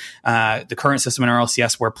zeros, the current system in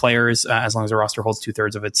RLCS where players, as long as a roster holds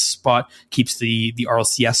 2/3 of its spot, keeps the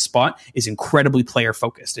RLCS spot, is incredibly player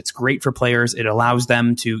focused. It's great for players. It allows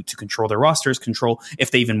them to control their rosters, control if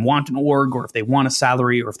they even want an org or if they want a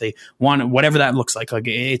salary or if they want whatever that looks like. Like,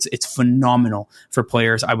 it's phenomenal for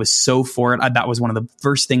players. I was so for it. That was one of the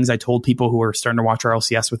first things I told people who were starting to watch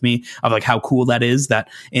RLCS with me, of like how cool that is, that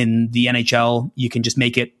in the NHL you can just just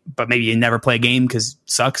make it, but maybe you never play a game because it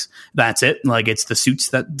sucks. That's it. Like, it's the suits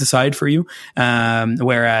that decide for you.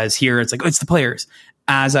 Whereas here it's like, oh, it's the players.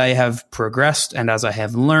 As I have progressed and as I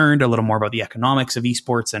have learned a little more about the economics of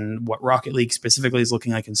esports and what Rocket League specifically is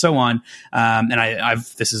looking like and so on, and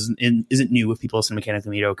this isn't new with people listening to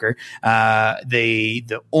Mechanically Mediocre.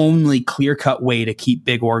 The only clear-cut way to keep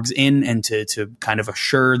big orgs in and to kind of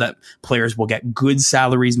assure that players will get good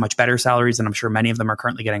salaries, much better salaries than I'm sure many of them are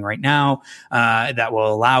currently getting right now, that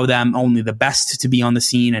will allow them only the best to be on the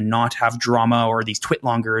scene and not have drama or these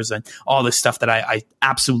twitlongers and all this stuff that I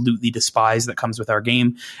absolutely despise that comes with our game.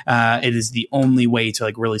 It is the only way to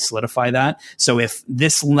like really solidify that. So if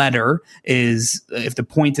this letter if the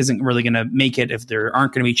point isn't really going to make it, if there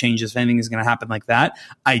aren't going to be changes, if anything is going to happen like that,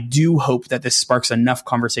 I do hope that this sparks enough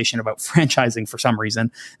conversation about franchising for some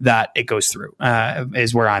reason that it goes through,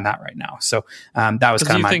 is where I'm at right now. So that was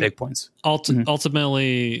kind of my big points.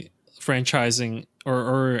 Ultimately, franchising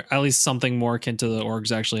or at least something more akin to the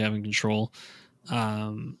orgs actually having control,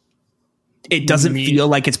 it doesn't feel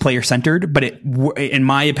like it's player centered, but in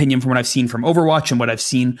my opinion, from what I've seen from Overwatch and what I've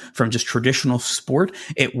seen from just traditional sport,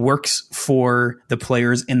 it works for the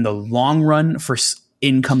players in the long run for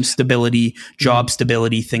income stability, job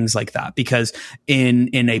stability, things like that. Because in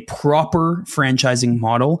a proper franchising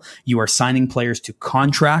model, you are signing players to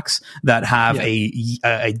contracts that have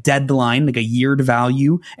a deadline, like a yeared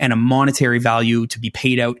value and a monetary value to be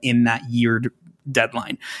paid out in that yeared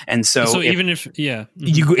deadline. And so even if you're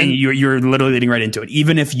literally leading right into it,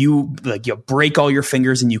 even if you break all your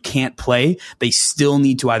fingers and you can't play, they still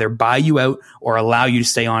need to either buy you out or allow you to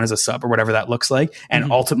stay on as a sub or whatever that looks like.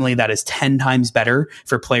 And ultimately that is 10 times better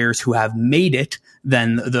for players who have made it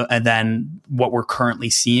than what we're currently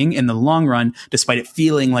seeing in the long run, despite it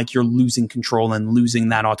feeling like you're losing control and losing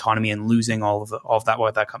that autonomy and losing all of that,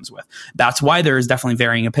 what that comes with. That's why there is definitely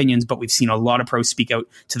varying opinions, but we've seen a lot of pros speak out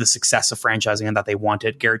to the success of franchising and that they want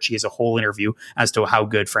it. Garrett Chi has a whole interview as to how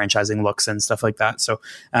good franchising looks and stuff like that. So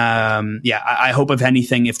I hope, if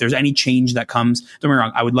anything, if there's any change that comes, don't get me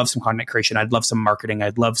wrong, I would love some content creation. I'd love some marketing.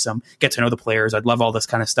 I'd love some get to know the players. I'd love all this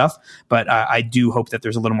kind of stuff. But I do hope that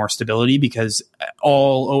there's a little more stability, because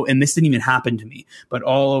and this didn't even happen to me, but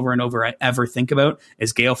all over and over I ever think about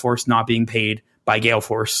is Gale Force not being paid by Gale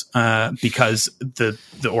Force because the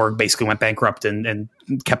org basically went bankrupt and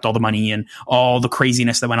kept all the money and all the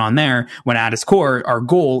craziness that went on there, when at its core our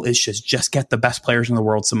goal is just get the best players in the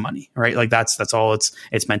world some money, right? Like that's all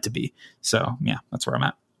it's meant to be. So yeah, that's where I'm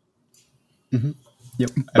at. Yep.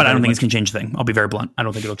 But I don't think it's going to change a thing. I'll be very blunt. I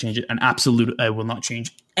don't think it'll change it. I will not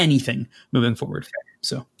change anything moving forward.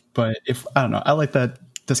 So, but if, I don't know, I like that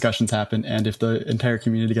discussions happen, and if the entire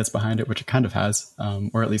community gets behind it, which it kind of has,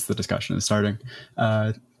 or at least the discussion is starting,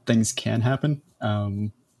 things can happen.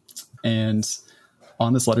 And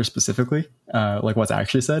on this letter specifically, like what's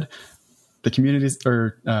actually said, the communities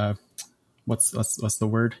or what's the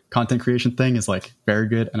word? Content creation thing is like very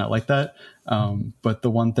good, and I like that. But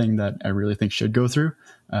the one thing that I really think should go through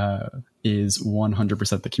is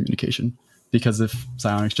 100% the communication. Because if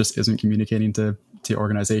Psyonix just isn't communicating to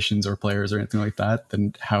organizations or players or anything like that,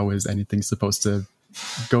 then how is anything supposed to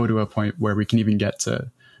go to a point where we can even get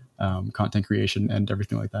to content creation and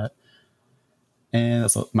everything like that? And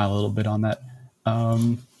that's my little bit on that.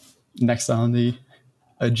 Next on the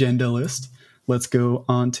agenda list, let's go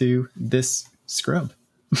on to this scrub.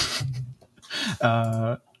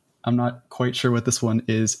 I'm not quite sure what this one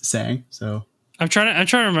is saying, so I'm trying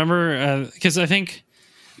to remember, because I think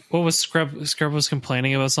what was Scrub was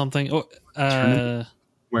complaining about something. Where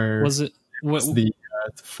was it? What was the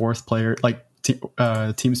fourth player, like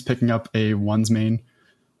teams picking up a ones main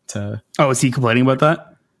to? Oh, is he complaining about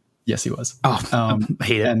that? Yes, he was. Oh, I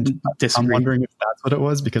hate it. And I'm wondering if that's what it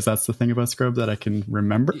was, because that's the thing about Scrub that I can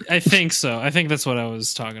remember. I think so. I think that's what I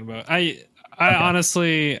was talking about. I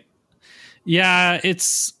honestly, yeah,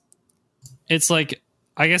 it's like,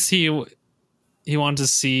 I guess he wanted to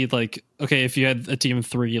see, like, okay, if you had a team of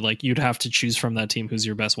 3, like, you'd have to choose from that team who's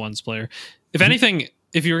your best ones player. If anything,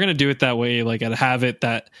 if you were going to do it that way, like, I'd have it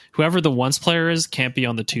that whoever the ones player is can't be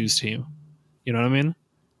on the twos team. You know what I mean?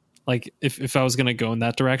 Like, if I was going to go in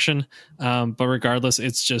that direction. But regardless,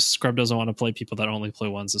 it's just Scrub doesn't want to play people that only play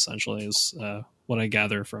ones, essentially, is what I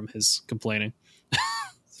gather from his complaining.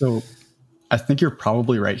 So I think you're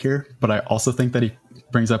probably right here, but I also think that he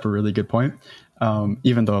brings up a really good point.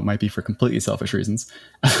 Even though it might be for completely selfish reasons,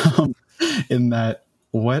 in that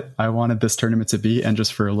what I wanted this tournament to be, and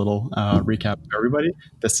just for a little recap for everybody,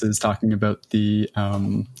 this is talking about the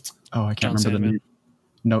I can't remember the name.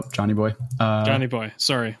 Nope, Johnny Boy. Johnny Boy,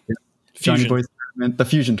 sorry. Yeah. Johnny Boy's tournament, the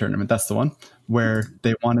Fusion tournament, that's the one, where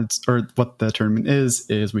they wanted, or what the tournament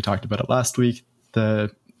is we talked about it last week.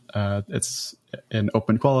 it's an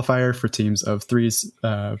open qualifier for teams of threes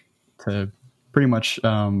to pretty much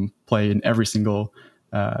play in every single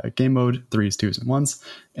game mode, threes, twos, and ones,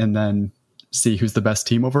 and then see who's the best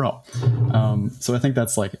team overall. So I think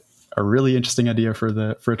that's like a really interesting idea for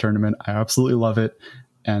a tournament. I absolutely love it,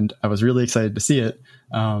 and I was really excited to see it.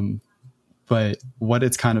 But what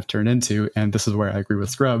it's kind of turned into, and this is where I agree with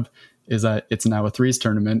Scrub, is that it's now a threes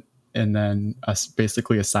tournament, and then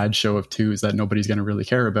basically a sideshow of twos that nobody's going to really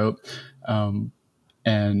care about,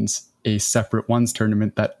 and a separate ones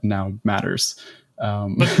tournament that now matters.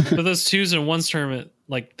 But those twos and ones tournament,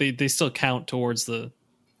 like they still count towards the.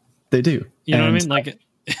 They do. You know what I mean? Like,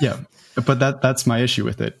 yeah, but that's my issue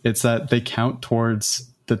with it. It's that they count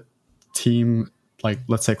towards the team, like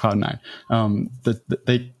let's say Cloud9.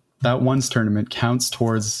 That ones tournament counts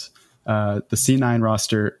towards the C9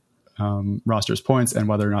 roster's points and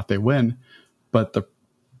whether or not they win. But the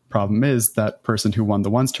problem is that person who won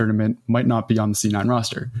the ones tournament might not be on the C9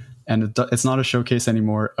 roster, and it's not a showcase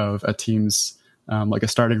anymore of a team's like a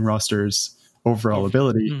starting roster's overall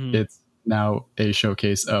ability. Mm-hmm. It's now a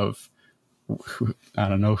showcase of I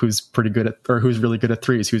don't know who's pretty good at, or who's really good at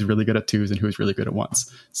threes, who's really good at twos, and who's really good at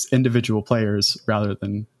ones. It's individual players rather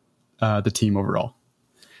than the team overall.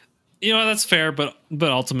 You know, that's fair, but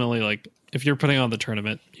ultimately, like, if you're putting on the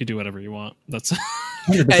tournament, you do whatever you want. That's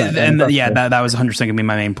that was 100% gonna be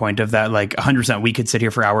my main point of that. Like 100%, we could sit here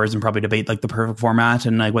for hours and probably debate like the perfect format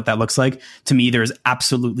and like what that looks like. To me, there's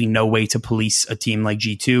absolutely no way to police a team like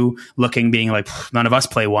G2 being like, none of us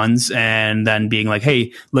play ones, and then being like,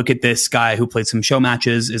 hey, look at this guy who played some show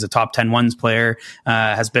matches, is a top 10 ones player,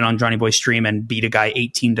 has been on Johnny Boy's stream and beat a guy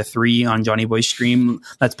 18-3 on Johnny Boy's stream.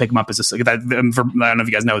 Let's pick him up as a I don't know if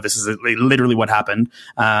you guys know, this is literally what happened.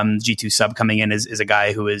 G2 sub coming in is a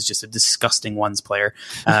guy who is just a disgusting ones player.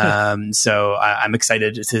 So I'm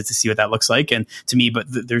excited to see what that looks like. And to me, but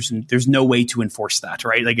there's no way to enforce that,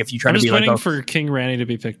 right? Like if you try to be like, for King Randy to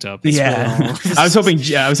be picked up. Yeah, I was hoping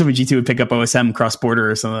G2 would pick up OSM cross border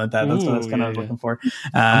or something like that. That's what I was kind of looking for.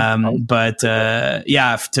 But to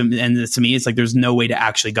me, it's like there's no way to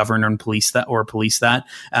actually govern and police that.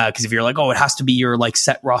 Because if you're like, oh, it has to be your like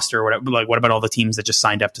set roster or whatever. Like, what about all the teams that just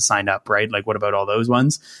signed up, right? Like, what about all those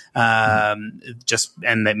ones? And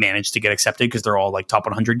that managed to get accepted because they're all like top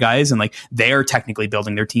 100 guys, and like they are technically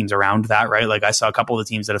building their teams around that, right? Like I saw a couple of the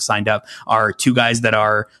teams that have signed up are two guys that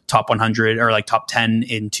are top 100 or like top 10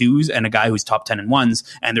 in twos, and a guy who's top 10 in ones,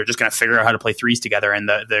 and they're just going to figure out how to play threes together, and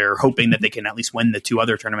they're hoping that they can at least win the two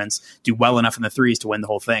other tournaments, do well enough in the threes to win the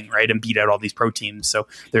whole thing, right? And beat out all these pro teams. So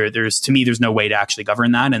there's no way to actually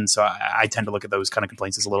govern that, and so I tend to look at those kind of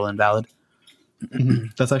complaints as a little invalid.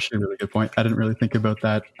 That's actually a really good point. I didn't really think about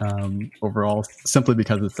that overall, simply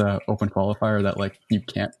because it's an open qualifier that like you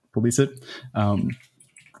can't police it.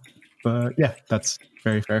 But yeah, that's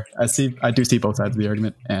very fair. I do see both sides of the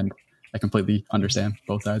argument, and I completely understand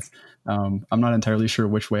both sides. I'm not entirely sure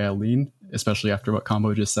which way I lean, especially after what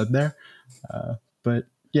Combo just said there. But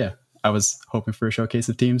yeah, I was hoping for a showcase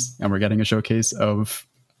of teams, and we're getting a showcase of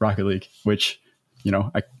Rocket League, which, you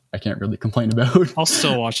know, I can't really complain about. I'll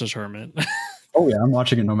still watch the tournament. Oh yeah, I'm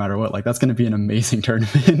watching it no matter what. Like that's going to be an amazing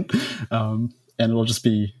tournament, and it'll just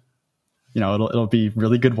be, you know, it'll be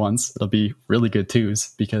really good ones. It'll be really good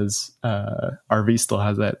twos because RV still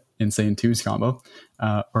has that insane twos combo.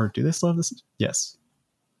 Or do they still have this? Yes.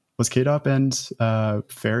 Was KDOP and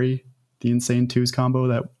Fairy the insane twos combo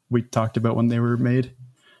that we talked about when they were made?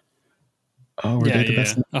 Oh, were they the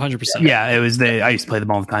best? 100%. Yeah, it was. I used to play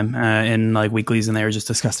them all the time in like weeklies, and they were just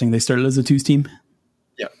disgusting. They started as a twos team.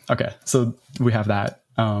 Yeah. Okay. So we have that.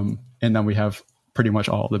 And then we have pretty much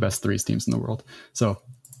all the best threes teams in the world. So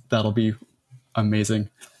that'll be amazing.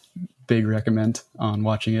 Big recommend on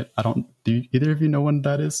watching it. Do either of you know when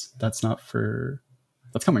that is? That's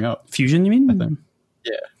coming up. Fusion, you mean? I think.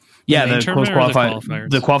 Yeah. Yeah. The close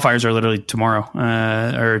qualifiers. The qualifiers are literally tomorrow,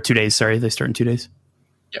 or 2 days. Sorry. They start in 2 days.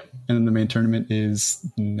 Yeah. And then the main tournament is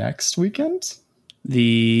next weekend. I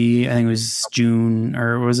think it was June,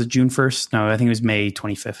 or was it June 1st? No, I think it was May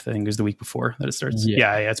 25th. I think it was the week before that it starts.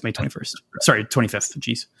 Yeah, it's May 21st. Sorry, 25th.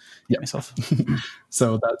 Jeez. Yeah. Myself.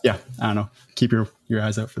 So that, yeah, I don't know. Keep your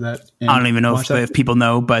eyes out for that. I don't even know if people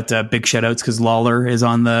know, but big shout outs because Lawler is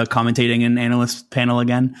on the commentating and analyst panel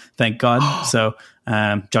again. Thank God. So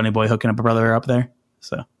Johnny Boy hooking up a brother up there.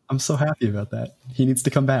 So I'm so happy about that. He needs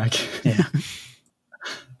to come back. Yeah.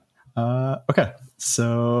 Okay.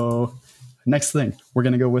 So next thing, we're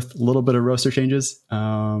going to go with a little bit of roster changes.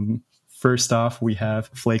 First off, we have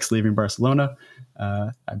Flakes leaving Barcelona.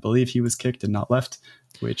 I believe he was kicked and not left,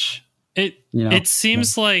 which it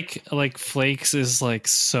seems like Flakes is like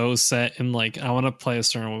so set in like, I want to play a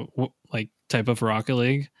certain like type of Rocket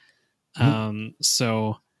League.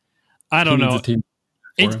 So I He don't needs know. a team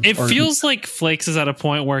for him. It Or- feels like Flakes is at a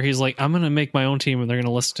point where he's like, I'm going to make my own team and they're going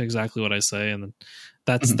to listen to exactly what I say. And then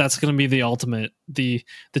that's going to be the ultimate, the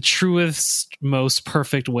truest, most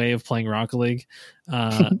perfect way of playing Rocket League.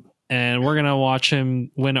 And we're going to watch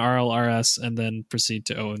him win RLRS and then proceed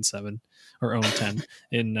to 0-7 or 0-10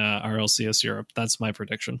 in RLCS Europe. That's my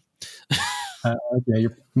prediction. Yeah,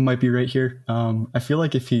 you might be right here. I feel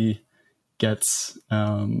like if he gets,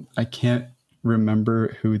 I can't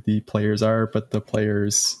remember who the players are, but the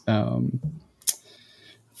players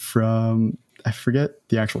from, I forget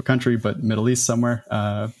the actual country, but Middle East somewhere.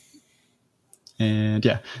 And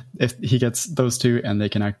yeah, if he gets those two and they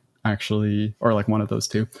can actually, or like one of those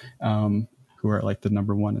two, who are like the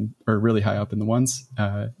number one or really high up in the ones,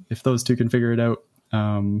 if those two can figure it out,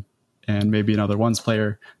 and maybe another ones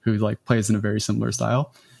player who like plays in a very similar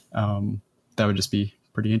style, that would just be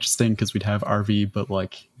pretty interesting, because we'd have RV, but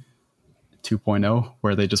like 2.0,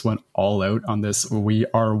 where they just went all out on this we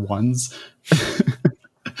are ones,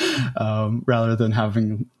 rather than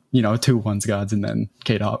having, you know, 2 ones gods and then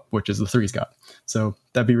K-Dot, which is the 3s god. So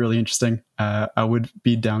that'd be really interesting. I would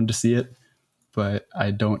be down to see it, but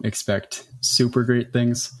I don't expect super great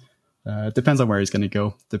things. Depends on where he's going to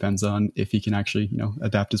go. Depends on if he can actually, you know,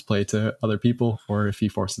 adapt his play to other people, or if he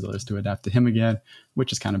forces others to adapt to him again,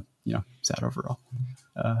 which is kind of, you know, sad overall.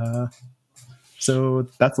 So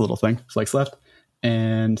that's a little thing. Flakes left,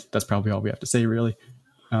 and that's probably all we have to say, really.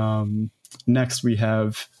 Next, we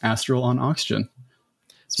have Astral on Oxygen.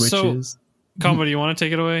 Switches. Combo, do you want to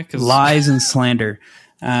take it away? Lies and slander.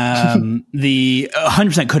 The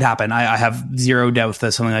 100% could happen. I have zero doubt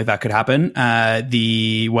that something like that could happen. And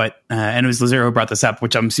it was Lazaro who brought this up,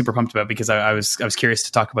 which I'm super pumped about, because I was curious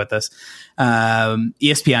to talk about this.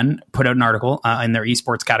 ESPN put out an article in their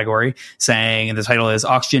esports category saying, and the title is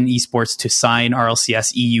Oxygen Esports to sign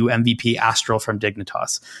RLCS EU MVP Astral from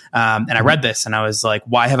Dignitas. And I read this and I was like,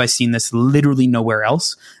 why have I seen this literally nowhere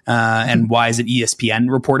else? And why is it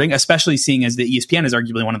ESPN reporting, especially seeing as the ESPN is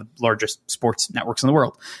arguably one of the largest sports networks in the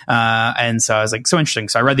world. And so I was like, so interesting.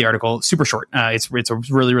 So I read the article, super short. It's a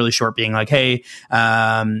really, really short, being like, hey,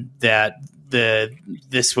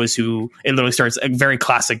 this was who. It literally starts a very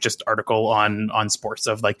classic just article on sports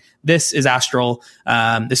of like, this is Astral,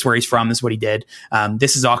 this is where he's from, this is what he did,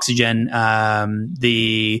 this is Oxygen,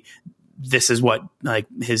 this is what like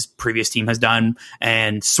his previous team has done,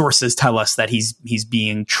 and sources tell us that he's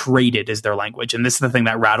being traded, is their language. And this is the thing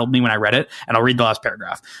that rattled me when I read it, and I'll read the last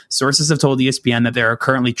paragraph. Sources have told ESPN that there are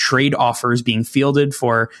currently trade offers being fielded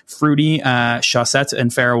for Fruity, Chaussette,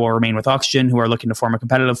 and Farah will remain with Oxygen, who are looking to form a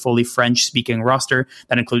competitive, fully French-speaking roster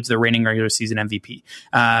that includes the reigning regular season MVP.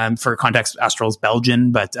 For context, Astral's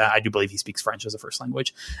Belgian, but I do believe he speaks French as a first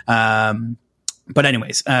language. But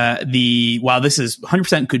anyways, while this is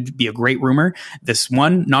 100% could be a great rumor, this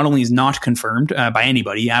one not only is not confirmed by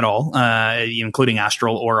anybody at all, including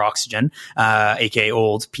Astral or Oxygen, aka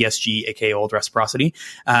old PSG, aka old Reciprocity,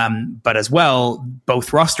 but as well,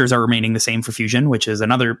 both rosters are remaining the same for Fusion, which is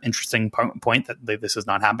another interesting point that this is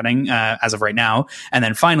not happening as of right now. And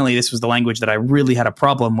then finally, this was the language that I really had a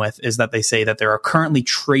problem with, is that they say that there are currently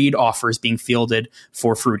trade offers being fielded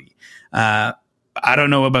for Fruity. I don't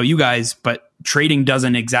know about you guys, but trading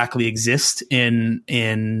doesn't exactly exist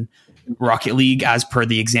in Rocket League, as per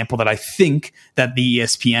the example that I think that the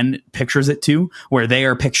ESPN pictures it to, where they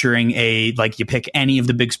are picturing like you pick any of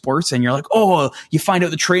the big sports and you're like, oh, you find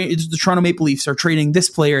out the Toronto Maple Leafs are trading this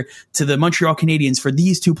player to the Montreal Canadiens for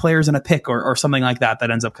these 2 players and a pick, or something like that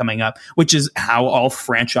ends up coming up, which is how all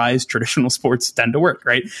franchise traditional sports tend to work,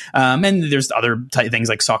 right? And there's other things,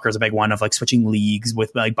 like soccer is a big one, of like switching leagues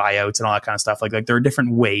with like buyouts and all that kind of stuff. Like there are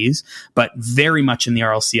different ways, but very much in the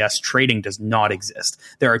RLCS, trading does not exist.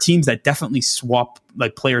 There are teams that definitely swap,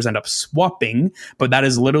 like players end up swapping, but that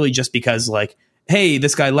is literally just because like, hey,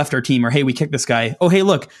 this guy left our team, or hey, we kicked this guy. Oh, hey,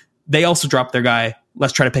 look, they also dropped their guy.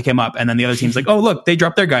 Let's try to pick him up. And then the other team's like, oh, look, they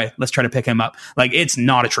dropped their guy. Let's try to pick him up. Like, it's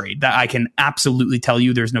not a trade. That I can absolutely tell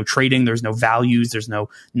you, there's no trading. There's no values. There's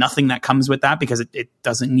nothing that comes with that, because it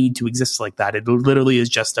doesn't need to exist like that. It literally is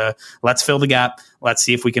just let's fill the gap. Let's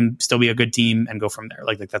see if we can still be a good team and go from there.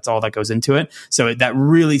 Like that's all that goes into it. So that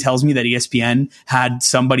really tells me that ESPN had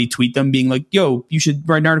somebody tweet them being like, yo, you should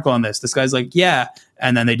write an article on this. This guy's like, yeah.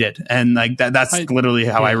 And then they did. And like that's literally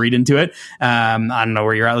how I read into it. I don't know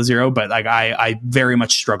where you're at, Zero, but like I very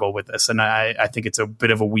much struggle with this. And I think it's a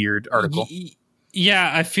bit of a weird article.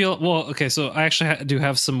 Yeah, I feel, well, okay. So I actually do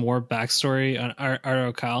have some more backstory on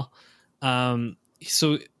Arto Kyle.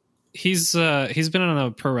 So he's been on a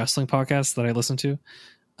pro wrestling podcast that I listen to.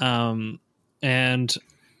 And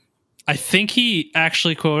I think he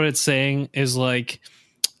actually quoted saying is like,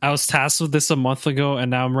 I was tasked with this a month ago, and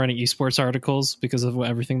now I'm writing esports articles because of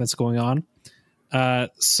everything that's going on.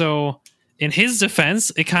 So in his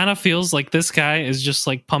defense, it kind of feels like this guy is just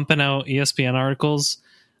like pumping out ESPN articles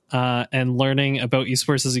and learning about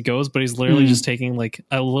esports as he goes, but he's literally just taking like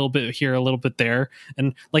a little bit here, a little bit there.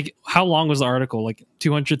 And like, how long was the article? Like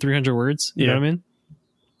 200, 300 words? You know what I mean?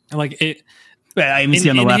 Like it. I see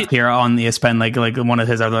on the left here on the ESPN, like one of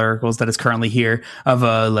his other articles that is currently here of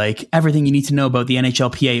like everything you need to know about the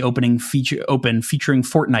NHLPA open featuring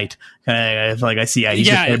Fortnite. Like I see, he's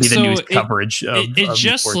just going to be the news coverage. It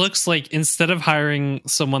just esports. Looks like instead of hiring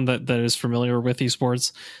someone that is familiar with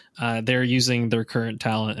esports, they're using their current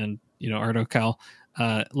talent. And Ardo Cal,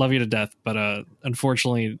 love you to death, but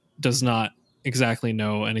unfortunately does not exactly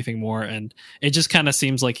know anything more. And it just kind of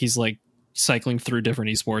seems like he's like cycling through different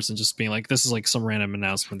esports and just being like, this is like some random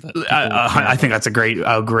announcement that I think that's a great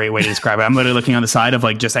way to describe it. I'm literally looking on the side of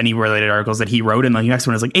like just any related articles that he wrote, and like the next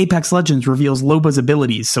one is like Apex Legends reveals Loba's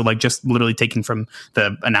abilities, so like just literally taken from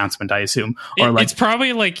the announcement, I assume. Or it's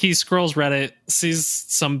probably like he scrolls Reddit, sees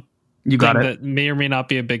some that may or may not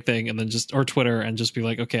be a big thing, and then or Twitter, and just be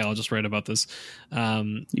like, okay, I'll just write about this.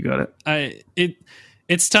 You got it.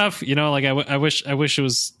 It's tough, like I wish it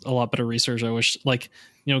was a lot better research. I wish like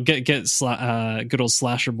get good old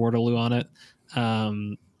Slasher Bordeloo on it.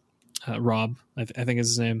 Rob, I think is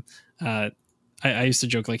his name. I used to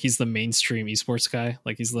joke like he's the mainstream esports guy,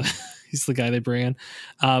 like he's the guy they bring in.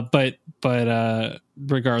 But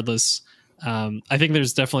regardless, I think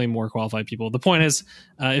there's definitely more qualified people. The point is,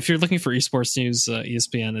 if you're looking for esports news,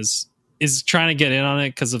 ESPN is trying to get in on it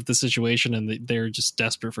because of the situation, and they're just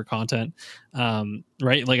desperate for content,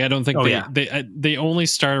 right? Like I don't think they only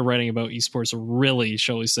started writing about esports really,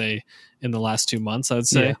 shall we say, in the last 2 months. I would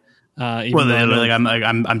say. I'm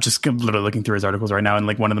just literally looking through his articles right now, and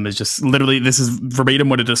like one of them is just literally, this is verbatim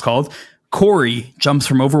what it is called: Corey jumps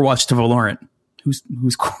from Overwatch to Valorant.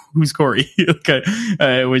 Who's Corey?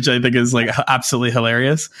 Okay, which I think is like absolutely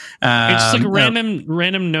hilarious. It's just like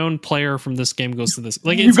random known player from this game goes to this.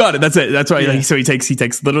 Like you got it. That's it. That's why. Yeah. So he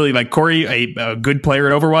takes literally like Corey, a good player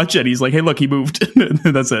at Overwatch, and he's like, hey, look, he moved.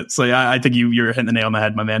 That's it. So yeah, I think you're hitting the nail on the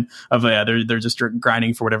head, my man. They're just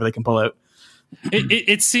grinding for whatever they can pull out.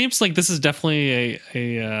 It seems like this is definitely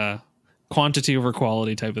a quantity over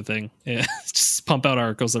quality type of thing. Yeah, just pump out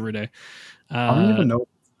articles every day. I don't even know.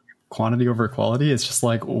 Quantity over quality. It's just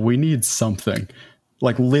like, we need something,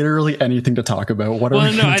 like literally anything to talk about.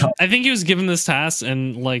 I think he was given this task,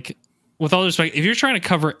 and like, with all due respect, if you're trying to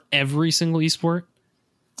cover every single esport,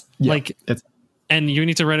 and you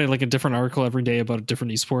need to write like a different article every day about a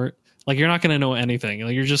different esport, like you're not going to know anything.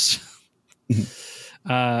 Like you're just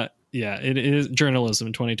it is journalism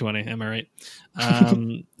in 2020. Am I right?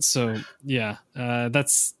 So yeah,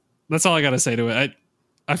 that's all I got to say to it.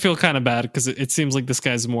 I feel kind of bad because it seems like this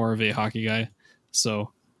guy's more of a hockey guy.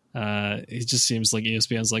 So it just seems like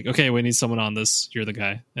ESPN's like, okay, we need someone on this. You're the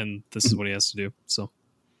guy, and this is what he has to do. So,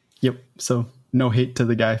 yep. So no hate to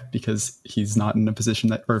the guy because he's not in a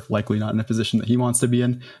position or likely not in a position that he wants to be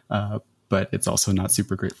in. But it's also not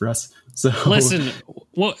super great for us. So listen,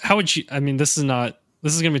 how would you? I mean, this is going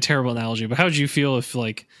to be a terrible analogy, but how would you feel if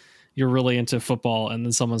like you're really into football and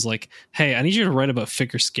then someone's like, hey, I need you to write about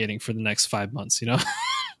figure skating for the next 5 months,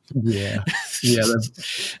 Yeah,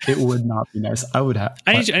 it would not be nice. I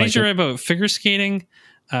need you to write about figure skating,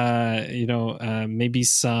 maybe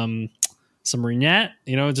some Renette,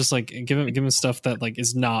 just like give him stuff that like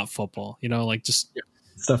is not football, like just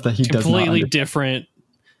stuff that he does completely different.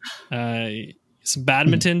 Some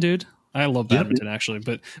badminton, dude. I love badminton actually,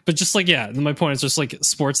 but just like, my point is just like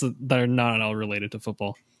sports that are not at all related to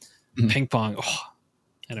football. Ping pong. Oh,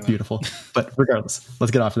 anyway. Beautiful. But regardless, let's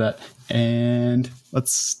get off of that and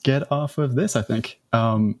let's get off of this, I think.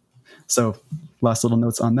 So last little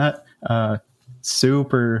notes on that.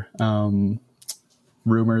 Super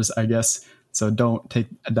rumors, I guess. So don't take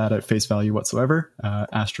that at face value whatsoever.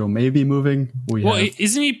 Astro may be moving.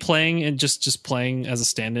 Isn't he playing and just playing as a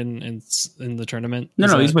stand-in in the tournament?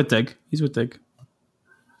 No, he's with Dig.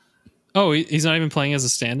 Oh, he's not even playing as a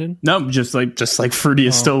stand-in? No, just like Fruity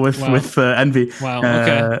is still with Envy. Wow.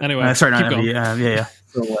 Okay. Anyway, sorry, not Envy. Yeah.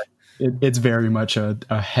 So it's very much a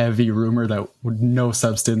heavy rumor that with no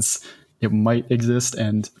substance. It might exist,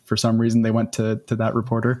 and for some reason they went to that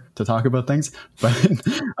reporter to talk about things.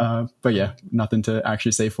 But yeah, nothing to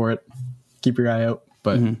actually say for it. Keep your eye out.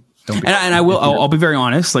 But And I'll be very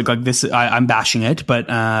honest, like this, I'm bashing it, but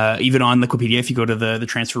even on Wikipedia, if you go to the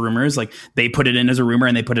transfer rumors, like they put it in as a rumor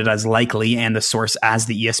and they put it as likely and the source as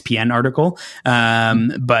the ESPN article.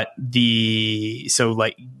 But so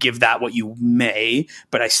like give that what you may,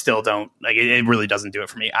 but I still don't like it really doesn't do it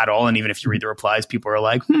for me at all. And even if you read the replies, people are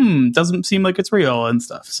like, doesn't seem like it's real and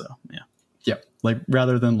stuff. So yeah. Yeah. Like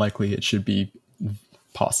rather than likely, it should be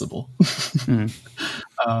possible.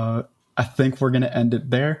 I think we're going to end it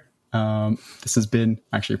there. This has been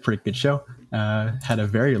actually a pretty good show. Had a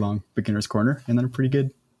very long beginner's corner and then a pretty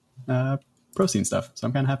good pro scene stuff. So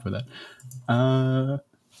I'm kind of happy with that.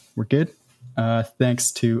 We're good.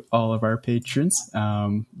 Thanks to all of our patrons.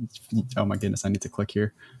 Oh my goodness, I need to click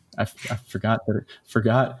here. I forgot.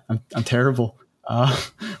 I'm terrible.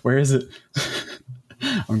 Where is it?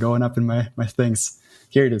 I'm going up in my things.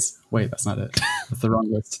 Here it is. Wait, that's not it. That's the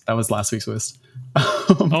wrong list. That was last week's list.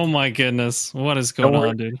 Oh my goodness. What is going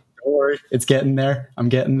on, dude? Don't worry. It's getting there. I'm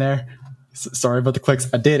getting there. Sorry about the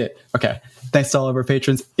clicks. I did it. Okay. Thanks to all of our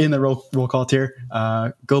patrons in the roll call tier.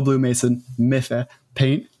 Go Blue Mason, Mifa,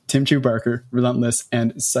 Paint, Tim Chu Barker, Relentless,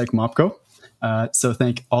 and Psych Mopko. So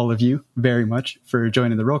thank all of you very much for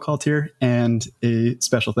joining the roll call tier, and a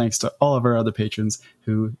special thanks to all of our other patrons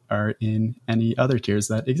who are in any other tiers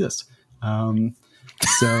that exist.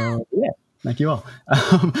 So yeah, thank you all.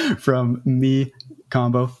 From me,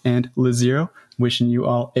 Combo, and Lazero, wishing you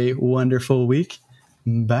all a wonderful week.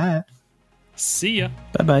 Bye. See ya.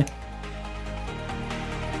 Bye-bye.